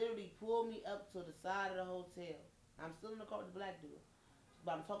 They literally pulled me up to the side of the hotel. I'm still in the car with the black dude.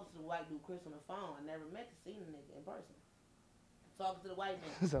 But I'm talking to the white dude, Chris, on the phone. I never met the seen the nigga in person. Talking to the white man.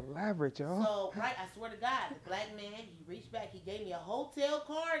 This is elaborate, y'all. So, right, I swear to God, the black man, he reached back, he gave me a hotel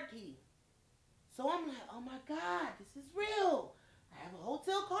card key. So I'm like, oh my God, this is real. I have a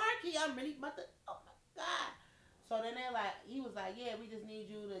hotel card key. I'm really about to, oh my God. So then they're like, he was like, yeah, we just need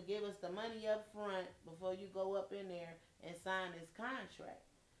you to give us the money up front before you go up in there and sign this contract.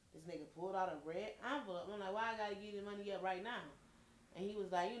 This nigga pulled out a red envelope. I'm like, why I gotta give you the money up right now? And he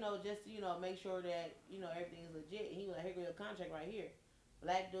was like, just to, make sure that, everything is legit. And he was like, here goes your contract right here.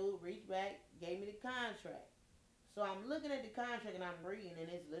 Black dude reached back, gave me the contract. So I'm looking at the contract and I'm reading,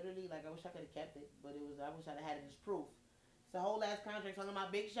 and it's literally like, I wish I could have kept it, but I wish I'd have had it as proof. It's a whole ass contract talking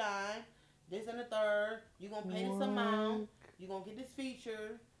about Big Shine, this and the third. You're going to pay this amount. You're going to get this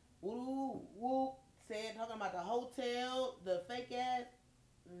feature. Woo, woo. Talking about the hotel, the fake ass.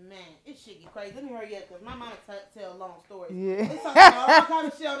 Man, this shit get crazy. Let me hurry up, because my mama tell long stories. Yeah. It's talking about all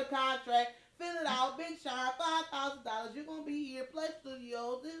kind of shit on the contract. Fill it out. Big Shine, $5,000. You're going to be here. Plus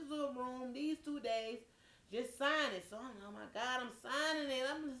studios. This is a room. These 2 days. Just sign it. So I'm like, oh my God, I'm signing it.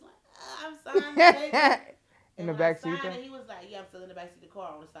 I'm just like, I'm signing it. In the back seat? He was like, yeah, I'm still in the back seat of the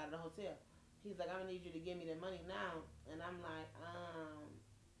car on the side of the hotel. He's like, I'm going to need you to give me the money now. And I'm like,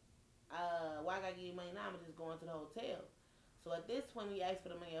 why I got to give you money now? I'm just going to the hotel. So at this point, he asked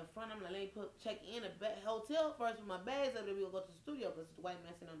for the money up front. I'm like, let me check in the hotel first with my bags up there. We'll go to the studio because the white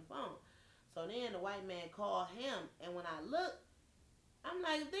man sitting on the phone. So then the white man called him. And when I looked, I'm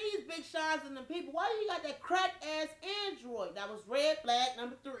like, these Big Shots and them people, why you got that crack ass Android? That was red flag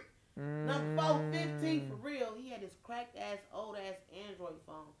number 3. Number 4, 15 for real. He had this cracked ass, old ass Android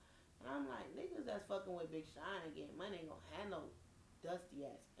phone. And I'm like, niggas that's fucking with Big Shine and getting money ain't gonna have no dusty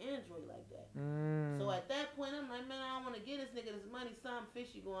ass Android like that. So at that point, I'm like, man, I don't want to get this nigga this money. Something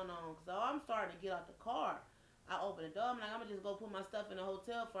fishy going on. So I'm starting to get out the car. I open the door. I'm like, I'm gonna just go put my stuff in the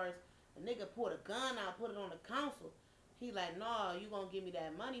hotel first. The nigga pulled a gun out, put it on the console. He like, no, you gonna give me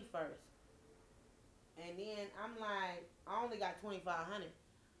that money first. And then I'm like, I only got $2,500.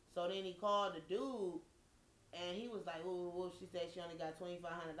 So then he called the dude, and he was like, well, she said she only got $2,500.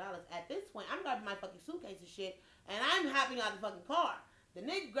 At this point, I'm grabbing my fucking suitcase and shit, and I'm hopping out the fucking car. The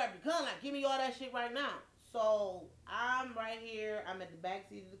nigga grabbed the gun, like, give me all that shit right now. So I'm right here. I'm at the back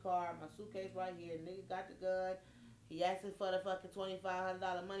seat of the car. My suitcase right here. The nigga got the gun. He asked for the fucking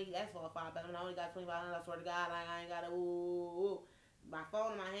 $2,500 money. He asked for $5,000. I only got $2,500. I swear to God, I ain't got a my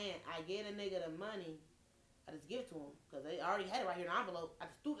phone in my hand. I get a nigga the money. I just give it to him because they already had it right here in the envelope. I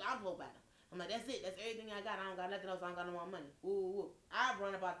just threw the envelope at him. I'm like, that's it. That's everything I got. I don't got nothing else. I don't got no more money. I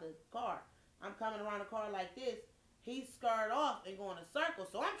run about the car. I'm coming around the car like this. He skirted off and going in a circle.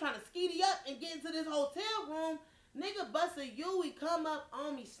 So I'm trying to skeety up and get into this hotel room. Nigga bust a U. He come up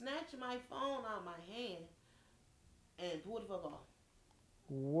on me, snatch my phone out of my hand. And pull the fuck off.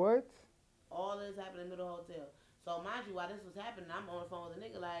 What? All this happened in the middle of the hotel. So mind you, while this was happening, I'm on the phone with a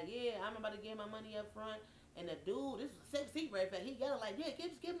nigga like, yeah, I'm about to get my money up front. And the dude, this was a secret, he yelling like, yeah,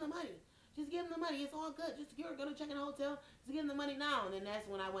 just give him the money. Just give him the money. It's all good. Just you're gonna check in the hotel. Just give him the money now. And then that's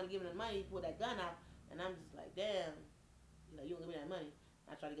when I want to give him the money. He pulled that gun out, and I'm just like, damn. You don't give me that money.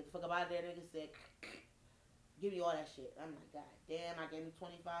 I try to get the fuck up out of there. Nigga said, give me all that shit. I'm like, god damn. I gave me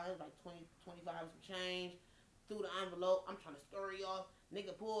 25. It was like 25 some change. Through the envelope. I'm trying to scurry off.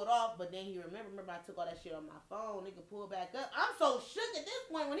 Nigga pulled off, but then he remember I took all that shit on my phone. Nigga pulled back up. I'm so shook at this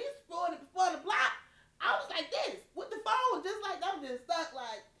point. When he pulled it before the block, I was like this with the phone, just like I'm just stuck,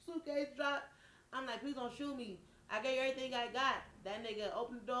 like suitcase dropped. I'm like, please don't shoot me. I gave you everything I got. That nigga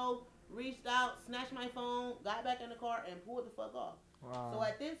opened the door, reached out, snatched my phone, got back in the car, and pulled the fuck off. Wow. So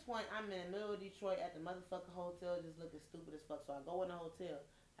at this point, I'm in the middle of Detroit at the motherfucking hotel, just looking stupid as fuck. So I go in the hotel.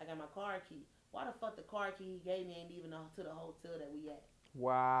 I got my car key. Why the fuck the car key he gave me ain't even to the hotel that we at?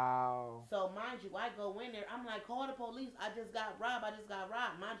 Wow. So mind you, I go in there. I'm like, call the police. I just got robbed.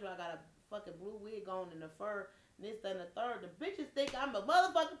 Mind you, I got a fucking blue wig on and the fur, and this, that, and the third. The bitches think I'm a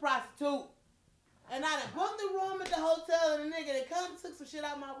motherfucking prostitute. And I done booked the room at the hotel, and the nigga that come took some shit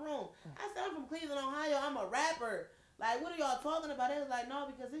out of my room. I said, I'm from Cleveland, Ohio. I'm a rapper. Like, what are y'all talking about? They was like, no,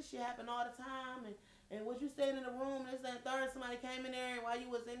 because this shit happen all the time. And was you staying in the room, this, that, and third, somebody came in there, and while you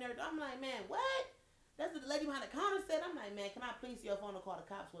was in there, I'm like, man, what? That's what the lady behind the counter said. I'm like, man, can I please see your phone to call the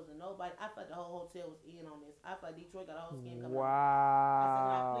cops? Wasn't nobody. I thought the whole hotel was in on this. I thought Detroit got a whole scheme coming out. I said,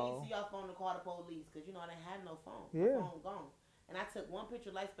 can I please see your phone to call the police? Because, I didn't have no phone. Yeah. My phone gone. And I took one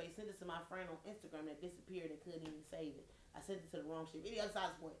picture of Lightspace, sent it to my friend on Instagram that disappeared and couldn't even save it. I sent it to the wrong shit. Video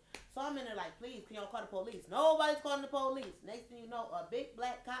size point. So I'm in there like, please, can y'all call the police? Nobody's calling the police. Next thing you know, a big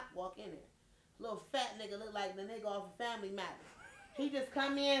black cop walk in there. Little fat nigga look like the nigga off of Family Matters. He just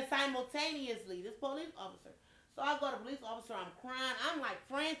come in simultaneously. This police officer. So I go to the police officer. I'm crying. I'm like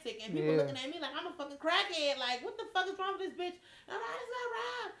frantic, and people looking at me like I'm a fucking crackhead. Like, what the fuck is wrong with this bitch? And I'm like, I just got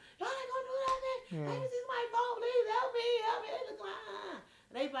robbed. Y'all ain't gonna do nothing. Hey, this is my phone. Please help me. Help me. They look like,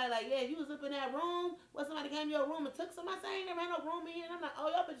 And they probably like, yeah, you was up in that room. What, somebody came to your room and took some? I say, I ain't never had no room in here. And I'm like, oh,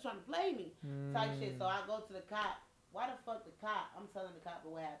 y'all bitches trying to play me. Type shit. So I go to the cop. Why the fuck the cop? I'm telling the cop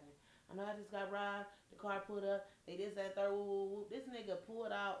what happened. I know I just got robbed. The car pulled up. They did that third. Woo. This nigga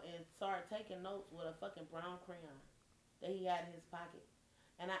pulled out and started taking notes with a fucking brown crayon that he had in his pocket.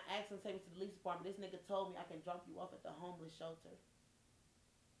 And I asked him to take me to the police department. This nigga told me I can drop you off at the homeless shelter.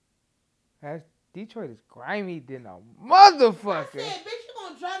 Detroit is grimy than a motherfucker. I said, bitch, you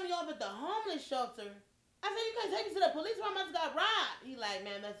gonna drop me off at the homeless shelter? I said, you can't take me to the police department. I just got robbed. He like,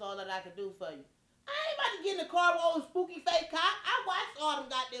 man, that's all that I can do for you. I ain't about to get in the car with old spooky fake cop. I watched all them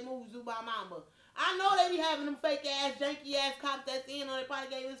goddamn movies with my mama. I know they be having them fake ass, janky ass cops that's in on. They probably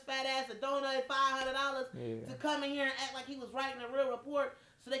gave this fat ass a donut at $500 to come in here and act like he was writing a real report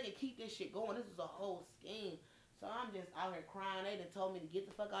so they can keep this shit going. This is a whole scheme. So I'm just out here crying. They done told me to get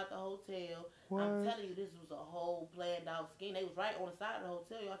the fuck out the hotel. What? I'm telling you, this was a whole planned out scheme. They was right on the side of the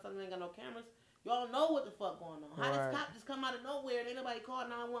hotel. Y'all telling me they ain't got no cameras. Y'all know what the fuck going on. How this cop just come out of nowhere and ain't nobody called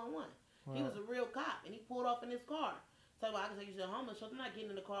 911? He was a real cop and he pulled off in his car. Tell me, I can take you to the homeless shelter. I'm not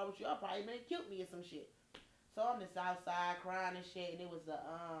getting in the car with you. I'll probably been killed me or some shit. So I'm just outside crying and shit. And it was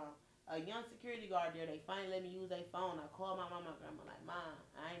a young security guard there. They finally let me use their phone. I called my mom and grandma like, Mom,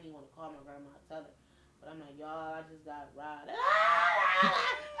 I ain't even want to call my grandma. I tell her. But I'm like, y'all, I just got robbed.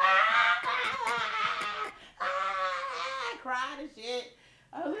 I cried and shit.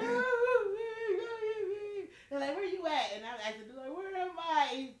 I was they're like, where you at? And I asked him, like, where am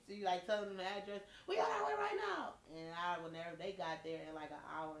I? He like telling them the address. We on our way right now. And whenever they got there in like an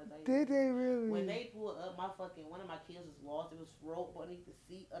hour. Did they really? When they pulled up, one of my kids was lost. It was rope underneath the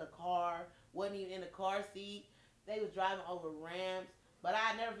seat of the car. Wasn't even in the car seat. They was driving over ramps. But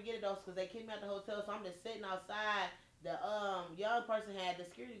I never forget it though, because they kicked me out the hotel. So I'm just sitting outside. The young person had the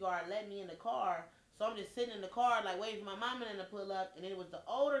security guard let me in the car. So I'm just sitting in the car like waiting for my mom and them to pull up. And then it was the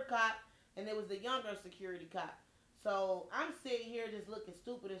older cop. And it was the younger security cop. So I'm sitting here just looking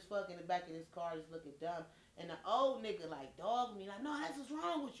stupid as fuck in the back of this car, just looking dumb. And the old nigga like dogged me, like, no, that's what's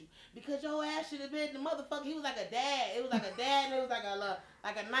wrong with you. Because your ass should have been the motherfucker. He was like a dad. It was like a dad and it was like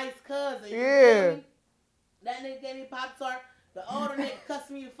a nice cousin. You know me? That nigga gave me Pop-Tart. The older nigga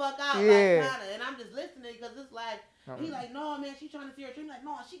cussed me the fuck out. Like, kinda. And I'm just listening because it's like, he like, no, man, she trying to see her dream. Like,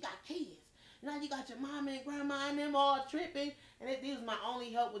 no, she got kids. Now you got your mama and grandma and them all tripping. And this was my only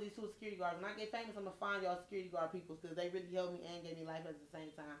help with these two security guards. When I get famous, I'm going to find y'all security guard people because they really helped me and gave me life at the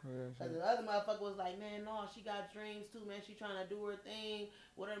same time. Because the other motherfucker was like, man, no, she got dreams too, man. She trying to do her thing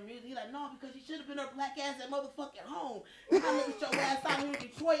with her music. He like, no, because she should have been her black ass at motherfucking home. And I look at your ass out here in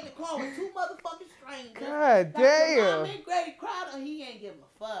Detroit in the car with two motherfucking strangers. God damn. Your mom and Grady crowd, and he ain't give a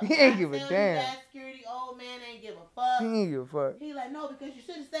fuck. He ain't give a damn. That security old man ain't give a fuck. He ain't give a fuck. He like, no, because you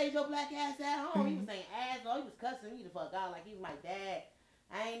should have stayed your black ass at home. He was saying asshole. He was cussing me the fuck out like he was my dad.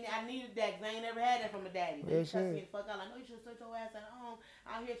 I needed that because I ain't never had that from a daddy. But he cussing me the fuck out like, no, you should have stayed your ass at home.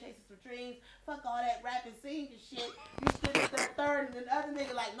 Out here chasing some dreams. Fuck all that rapping, singing shit. You should have stayed third. And the other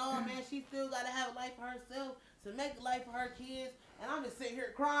nigga like, no, man, she still got to have a life for herself to make a life for her kids. And I'm just sitting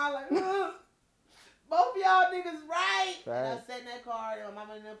here crying like, both of y'all niggas right. And I sat in that car. And my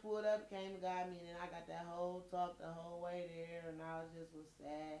mama and them pulled up, came and got me. And then I got that whole talk the whole way there. And I was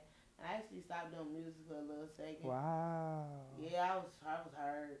sad. I actually stopped doing music for a little second. Wow. Yeah, I was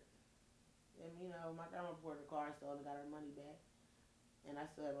hurt. And you know, my grandma poured the car stolen and got her money back. And I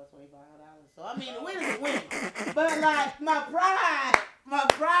still had about $25. So I mean the win is a win. But like my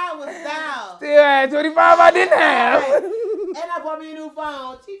pride was down. Still had 25 I didn't have. And I bought me a new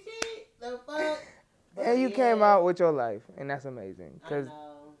phone. Chee-chee. The fuck. But and you came out with your life, and that's amazing. Because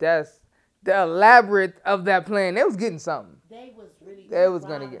that's the elaborate of that plan. They was getting something. They was really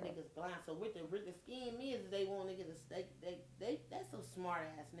gonna get niggas blind. So with the scheme is they want niggas to stay. They that's some smart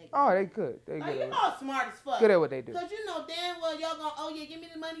ass niggas. Oh, they could. They like, you know, smart as fuck. Good at what they do. Cause you know damn well y'all gonna give me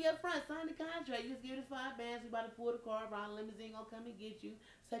the money up front, sign the contract. You just give it 5 bands. We about to pull the car around. Limousine gonna come and get you.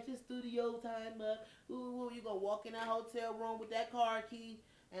 Set your studio time up. Ooh, you gonna walk in that hotel room with that car key.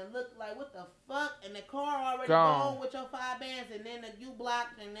 And look like, what the fuck? And the car already gone with your 5 bands. And then you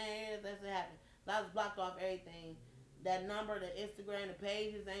blocked. And then that's what happened. So I was blocked off everything. That number, the Instagram, the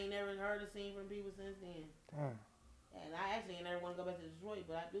pages, I ain't never heard or seen from people since then. Damn. And I actually ain't never want to go back to Detroit.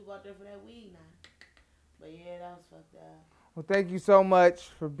 But I do go out there for that weed now. But yeah, that was fucked up. Well, thank you so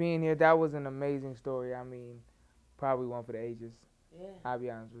much for being here. That was an amazing story. I mean, probably one for the ages. Yeah. I'll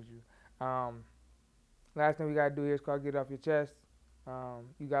be honest with you. Last thing we got to do here is called Get It Off Your Chest.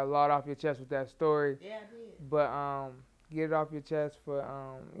 You got a lot off your chest with that story. Yeah, I did. But get it off your chest for,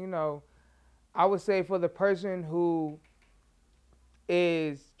 I would say for the person who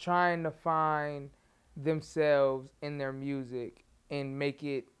is trying to find themselves in their music and make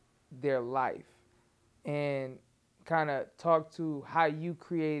it their life, and kind of talk to how you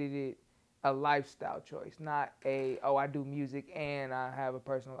created it a lifestyle choice, not I do music and I have a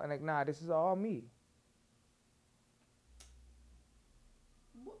personal, like, nah, this is all me.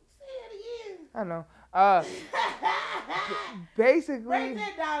 Say it again. I know. Basically, break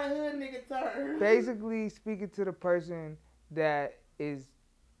that down to hood nigga term. Basically, speaking to the person that is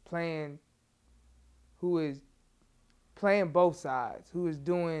who is playing both sides, who is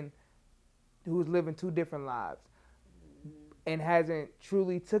living two different lives, and hasn't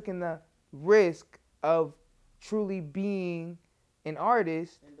truly taken the risk of truly being an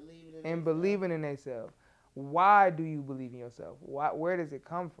artist and believing in themselves. Why do you believe in yourself? Where does it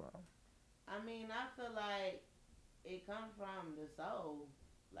come from? I mean, I feel like it comes from the soul.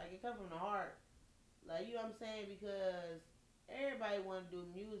 Like, it comes from the heart. Like, you know what I'm saying? Because everybody want to do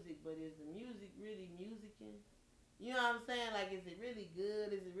music, but is the music really musicking? You know what I'm saying? Like, is it really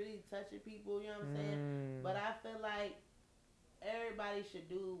good? Is it really touching people? You know what I'm saying? But I feel like everybody should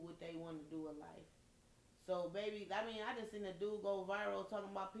do what they want to do in life. So, baby, I mean, I just seen a dude go viral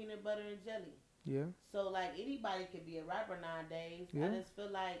talking about peanut butter and jelly. Yeah. So, like, anybody could be a rapper nowadays. Yeah. I just feel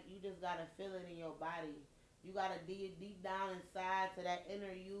like you just got to feel it in your body. You got to dig deep down inside to that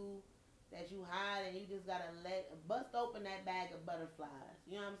inner you that you hide, and you just got to bust open that bag of butterflies.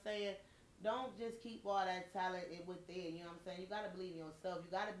 You know what I'm saying? Don't just keep all that talent within. You know what I'm saying? You got to believe in yourself. You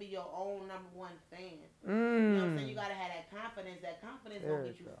got to be your own number one fan. You know what I'm saying? You got to have that confidence. That confidence will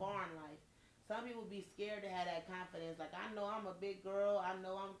get you far in life. Some people be scared to have that confidence. Like, I know I'm a big girl. I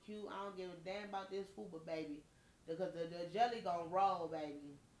know I'm cute. I don't give a damn about this food, but baby, because the jelly gonna roll,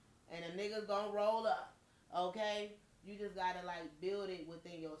 baby. And the niggas gonna roll up, okay? You just gotta, like, build it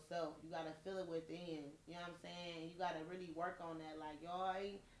within yourself. You gotta feel it within. You know what I'm saying? You gotta really work on that. Like, y'all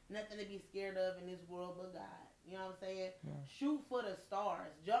ain't nothing to be scared of in this world but God. You know what I'm saying? Yeah. Shoot for the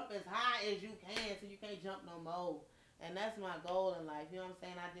stars. Jump as high as you can so you can't jump no more. And that's my goal in life. You know what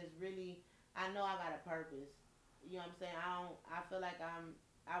I'm saying? I know I got a purpose. You know what I'm saying? I feel like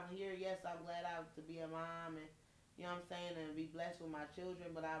I'm here. Yes, I'm glad to be a mom and, you know what I'm saying, and be blessed with my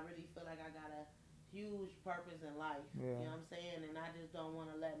children, but I really feel like I got a huge purpose in life. Yeah. You know what I'm saying? And I just don't want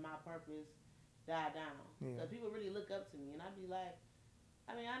to let my purpose die down. Because people really look up to me, and I be like,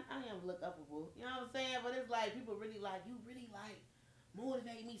 I mean, I am look upable. You know what I'm saying? But it's like, people really like, you really like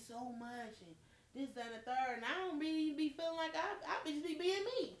motivate me so much, and this, that, and the third, and I don't really be feeling like I just be being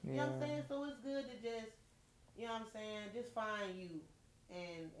me. You know what I'm saying? So it's good to just, you know what I'm saying, just find you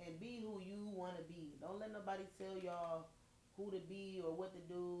and be who you want to be. Don't let nobody tell y'all who to be or what to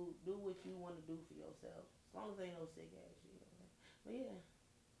do. Do what you want to do for yourself. As long as there ain't no sick ass shit. But yeah,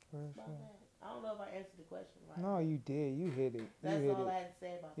 about that. I don't know if I answered the question right. No, you did. You hit it. That's all I had to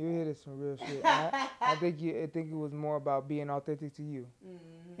say about that. You hit it some real shit. I think it was more about being authentic to you,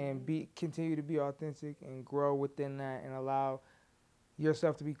 and continue to be authentic and grow within that, and allow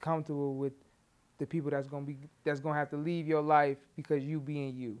yourself to be comfortable with the people that's gonna have to leave your life because you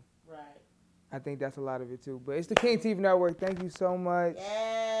being you. Right. I think that's a lot of it too. But it's the King TV Network. Thank you so much.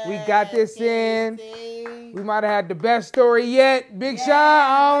 Yes, we got this in. We might have had the best story yet. Big Sean,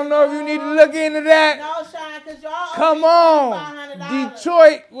 I don't know if you need to look into that. No, Sean, because y'all come on.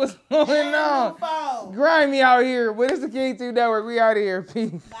 Detroit, what's going on? Grimy out here. But it's the King TV Network. We out of here.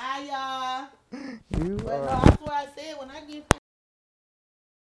 Peace. Bye, y'all. But no, that's what I said when I get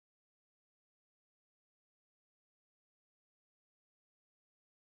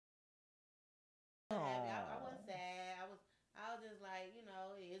I wasn't sad. I was just like, you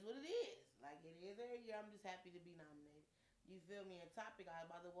know, it is what it is. Like, it is every year. I'm just happy to be nominated. You feel me? A Topic, I was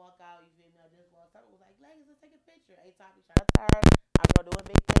about to walk out. You feel me? I just walked out. I was like, Legginz, let's take a picture. A Topic, shout out to her. Our girl doing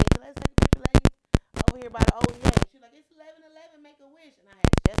big things. So let's take a picture, Legginz. Over here by the OEA. She was like, it's 11:11, make a wish. And I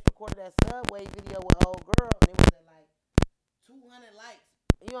had just recorded that Subway video with old girl. And it was at like 200 likes.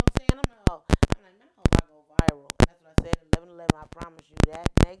 You know what I'm saying? I'm like, man, I hope I go viral. And that's what I said. 11:11, I promise you that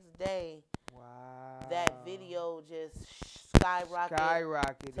next day. Wow. That video just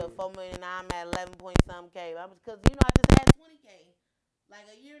skyrocketed to 4 million. Now I'm at 11 point some K. Because, you know, I just had 20K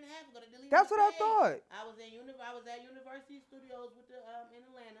like a year and a half ago to delete. That's what I thought. I was at University Studios with in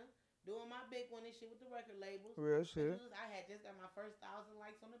Atlanta doing my big one and shit with the record labels. Real shit. I had just got my first 1,000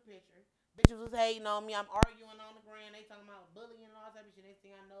 likes on the picture. Bitches was hating on me. I'm arguing on the ground. They talking about bullying and all that type of shit. Next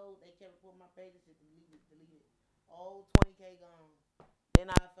thing I know, they kept reporting my page and shit. Deleted. Oh, 20K gone. Then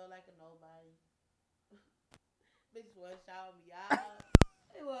I felt like a nobody. Bitch wasn't showing me out.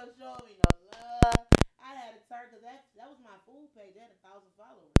 They wasn't showing me no love. I had to turn, because that was my food page. They had 1,000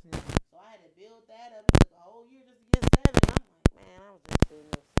 followers. So I had to build that up. It took a whole year just to get 7. I'm like, man, I was just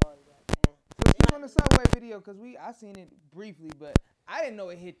sitting there sorry, goddamn. So speak on the Subway video, because I seen it briefly, but I didn't know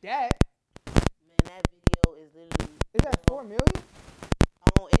it hit that. Man, that video is literally... Is that 4 million?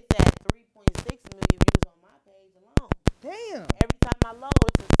 It's at 3.6 million views on my page alone. Damn. Every time I load,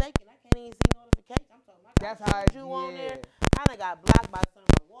 it's a second. I can't even see notifications. I'm talking about That's how you on there. I done got blocked by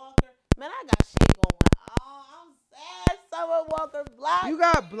Summer Walker. Man, I got shit going on. I'm sad. Summer Walker blocked. You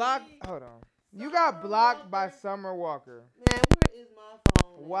got blocked. Hold on. You got blocked by Summer Walker. Man, where is my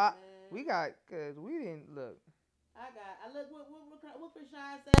phone? Why? Man? We got, cause we didn't look. I look. What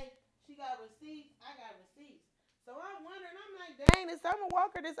Krishan say? She got receipts. I got receipts. So I'm wondering. I'm like, dang, did Summer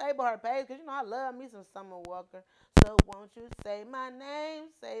Walker disable her page? Cause you know I love me some Summer Walker. So won't you say my name?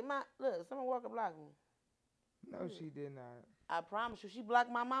 Say my look. Summer Walker blocked me. No, she did not. I promise you, she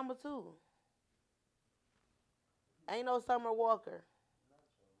blocked my mama too. Ain't no Summer Walker.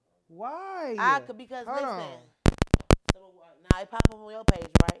 Why? Because Hold listen. on. Now it pop up on your page,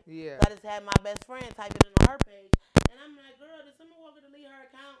 right? Yeah. So I just had my best friend type it in on her page, and I'm like, girl, did Summer Walker delete her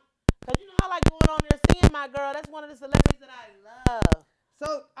account? Cause you know I like going on there seeing my girl. That's one of the celebrities that I love.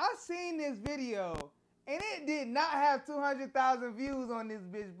 So I seen this video, and it did not have 200,000 views on this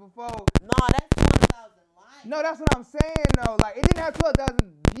bitch before. No, that's 200,000 likes. No, that's what I'm saying though. Like it didn't have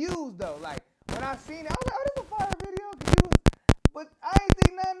 12,000 views though. Like when I seen it, I was like, oh, this is a fire video. But I ain't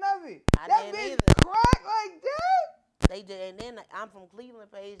think nothing of it. That bitch cracked like that. They did, and then I'm from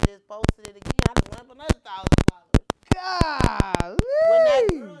Cleveland page just posted it again. I just went up another 1,000 followers. Golly. When that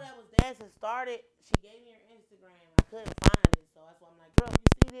girl that was dancing started, she gave me her Instagram. I couldn't find it, so that's why I'm like, girl, if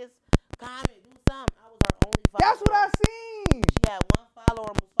you see this, comment, do something. I was her only follower. That's what I seen. She had 1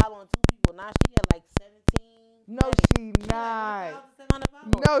 follower and was following 2 people. Now she had like 17. No, she not.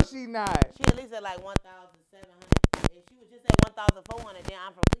 Like no, she not. She at least had like 1,700. And she was just at 1,400. Then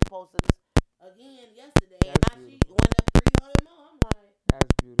I'm from Lee posted this again yesterday. That's and now beautiful. she went up 300 more. I'm like,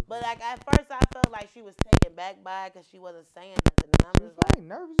 that's beautiful. But like at first I felt like she was taken back by it because she wasn't saying nothing. And I'm just like,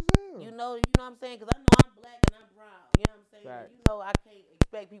 nervous as hell. You know what I'm saying? Because I know I'm black and I'm proud. You know what I'm saying? Right. You know I can't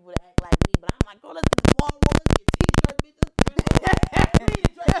expect people to act like me. But I'm like, girl, let's get this ball roll. Let's get t-shirt, bitches. We need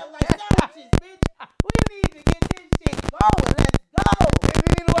to dress up like sandwiches, bitch. We need to get this shit going. Let's go. We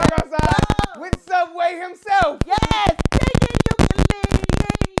need to walk outside with Subway himself. Yes. Thinking you can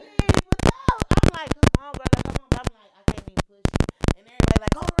leave without. I'm like, come on, brother, come on. But I'm like, I can't be pushy. And everybody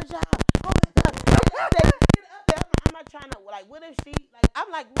like, go Rashad, go back up. Get up there. I'm not trying to, like, what if she, like, I'm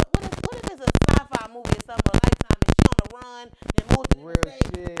like, what if it's a sci-fi movie or something, a Lifetime, and she on the run, then moved to the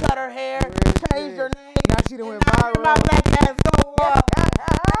state, cut her hair, changed her name. Now she done went viral. My black ass go up.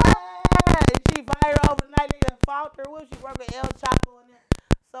 And she fired overnight. They done fought her. What if she broke an El Chapo in there?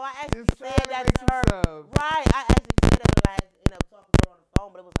 So I actually said that to her. Right. I actually said that when I ended up talking to her on the phone,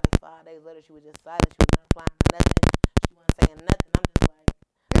 but it was like 5 days later. She was just silent. She was not replying to nothing. She wasn't saying nothing. I'm just like,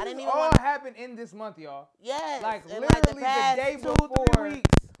 I didn't even all happened in this month, y'all. Yes. Like in literally like the day 2-3 before.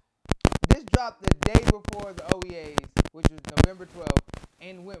 weeks. This dropped the day before the OEAs, which was November 12th,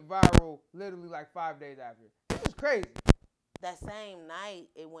 and went viral literally like 5 days after. This is crazy. That same night,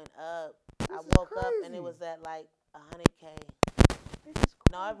 it went up. This I is woke up and it was at like 100K.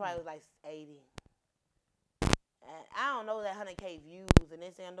 No, it probably was like 80. And I don't know that 100K views. And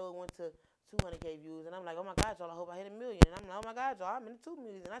then say I know it went to 200K views. And I'm like, oh my God, y'all, I hope I hit 1 million. And I'm like, oh my God, y'all, I'm in 2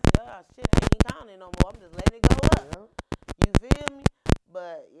 million. And I said, oh shit, I ain't even counting no more. I'm just letting it go up. Yeah. You feel me?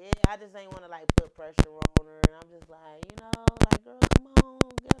 But yeah, I just ain't want to like put pressure on her. And I'm just like, you know, like, girl, come on,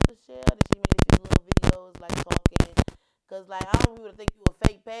 get up the shell. And she made a few little videos like talking. Cause like I don't want people to think you a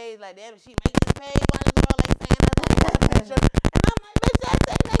fake page. Like damn, she make this page. Why this girl like saying that picture? And I'm like, bitch, that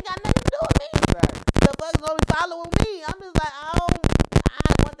thing ain't got nothing to do with me. Right. The fuck's only following me. I'm just like,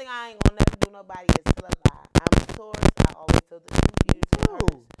 one thing I ain't gonna never do nobody is tell a lie. I'm a tourist. I always tell the truth. You tell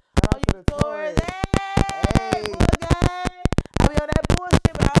her. Shout out to the tourist. Hey. Boy, gang. I be on that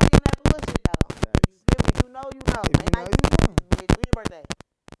bullshit, but I don't be on that bullshit though. You feel me? You know. If you know, you know. Bitch, when your birthday?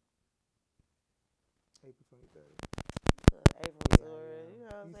 April 23rd. April tourist. You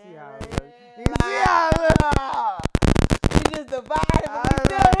know what I'm saying? See how it looks. You see how it looks. We just divided, but we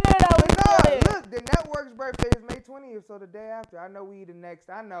still here though. We still here. Look, the network's birthday is May 20th, so the day after. I know we the next.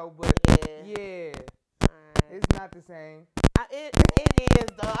 I know, but yeah. It's not the same. It is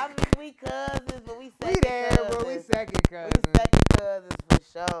though. I mean, we cousins, but we second cousins. Bro. We second cousins. We second cousins for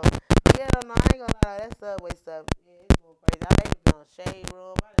sure. Yeah, no, I ain't gonna lie. That Subway stuff, yeah, it's going crazy. I ain't been on Shade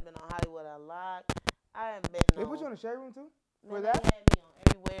Room. I done been on Hollywood Unlocked. I ain't been on. They put you on the Shade Room too? Man, For that? They had me on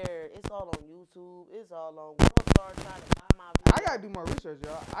everywhere. It's all on YouTube. It's all on Worldstar trying to buy my video. I gotta do more research,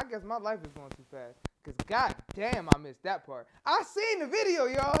 y'all. I guess my life is going too fast. Cause god damn, I missed that part. I seen the video,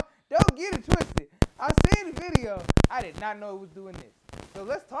 y'all. Don't get it twisted. I seen the video. I did not know it was doing this. So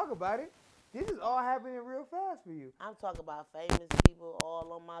let's talk about it. This is all happening real fast for you. I'm talking about famous people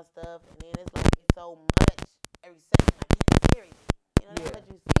all on my stuff, and then it's like it's so much every second. I can't see everything. You know, they don't let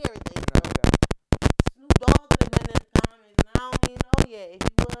you see everything. No, Snoop Dogg could have been in the comments, and I don't even know yet. If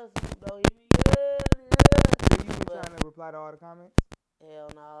he was Snoop Dogg, he'd be So you been trying to reply to all the comments?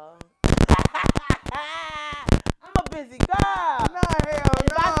 Hell no. I'm a busy girl. Nah, hell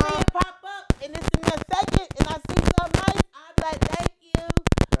If I see it pop up and it's in a second and I see something nice, I'll be like, thank you.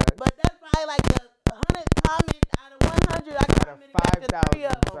 Right. But that's probably like the 100 comment out of 100. I commented back to 3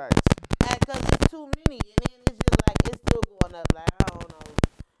 of them. Because it's too many. And then it's just like, it's still going up. Like, I don't know.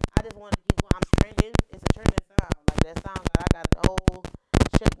 I just wanted to keep going. I'm trending. It's a trending sound. Like, that sound, I got the whole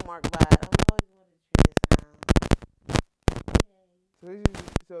check mark vibe. I've always wanted to trend sound. So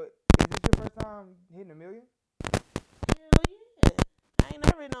is this your first time hitting $1 million? Hell yeah. I ain't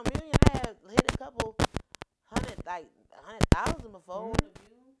never hit no million. I had hit a couple 100,000 before on the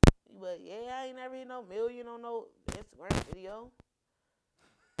view. But yeah, I ain't never hit no million on no Instagram video.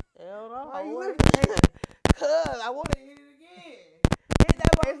 Hell no. Why you looking? Cause I want to hit it again. Hit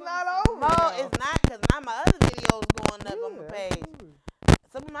that It's not over. No, it's not, cause now my other videos going up on my page.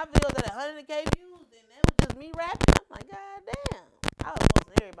 Some of my videos at 100K views, and that was just me rapping. I'm like, god damn. I was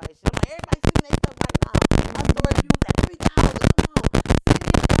posting everybody's shit. I'm like, everybody see me their stuff right now. My story views at 3,000. Come on. Send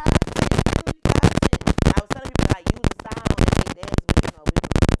me the content. Send me the content. And I was telling people like use the style on the 8 days, but you know, we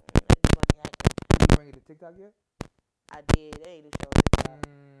just funny acting. Did you bring it to TikTok yet? I did. They ain't do show TikTok.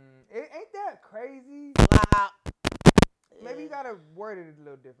 Ain't that crazy? Wow. Maybe you gotta word it a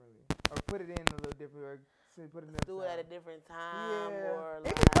little differently, or put it in a little differently, or put it in. Do it at a different time, or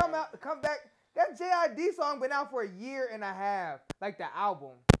It like, can come back. That JID song been out for 1.5 years, like the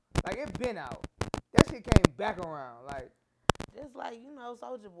album. Like it been out. That shit came back around. Like just like, you know,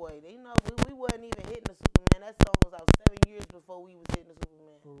 Soulja Boy. You know, we wasn't even hitting the Superman. That song was out 7 years before we was hitting the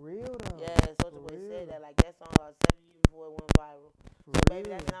Superman. for real though. Yeah, Soulja Boy said that. Like that song was out 7 years before it went viral. For So real. baby,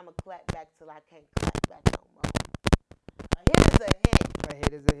 that means I'ma clap back till I can't clap back no more. A hit is a hit. A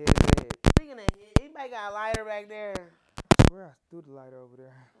hit is a hit is a hit. Speaking of hit, anybody got a lighter back there? Where I threw the lighter over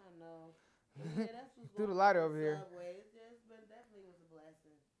there. I know. Yeah, that's what's Threw the going lighter on over here. Subway.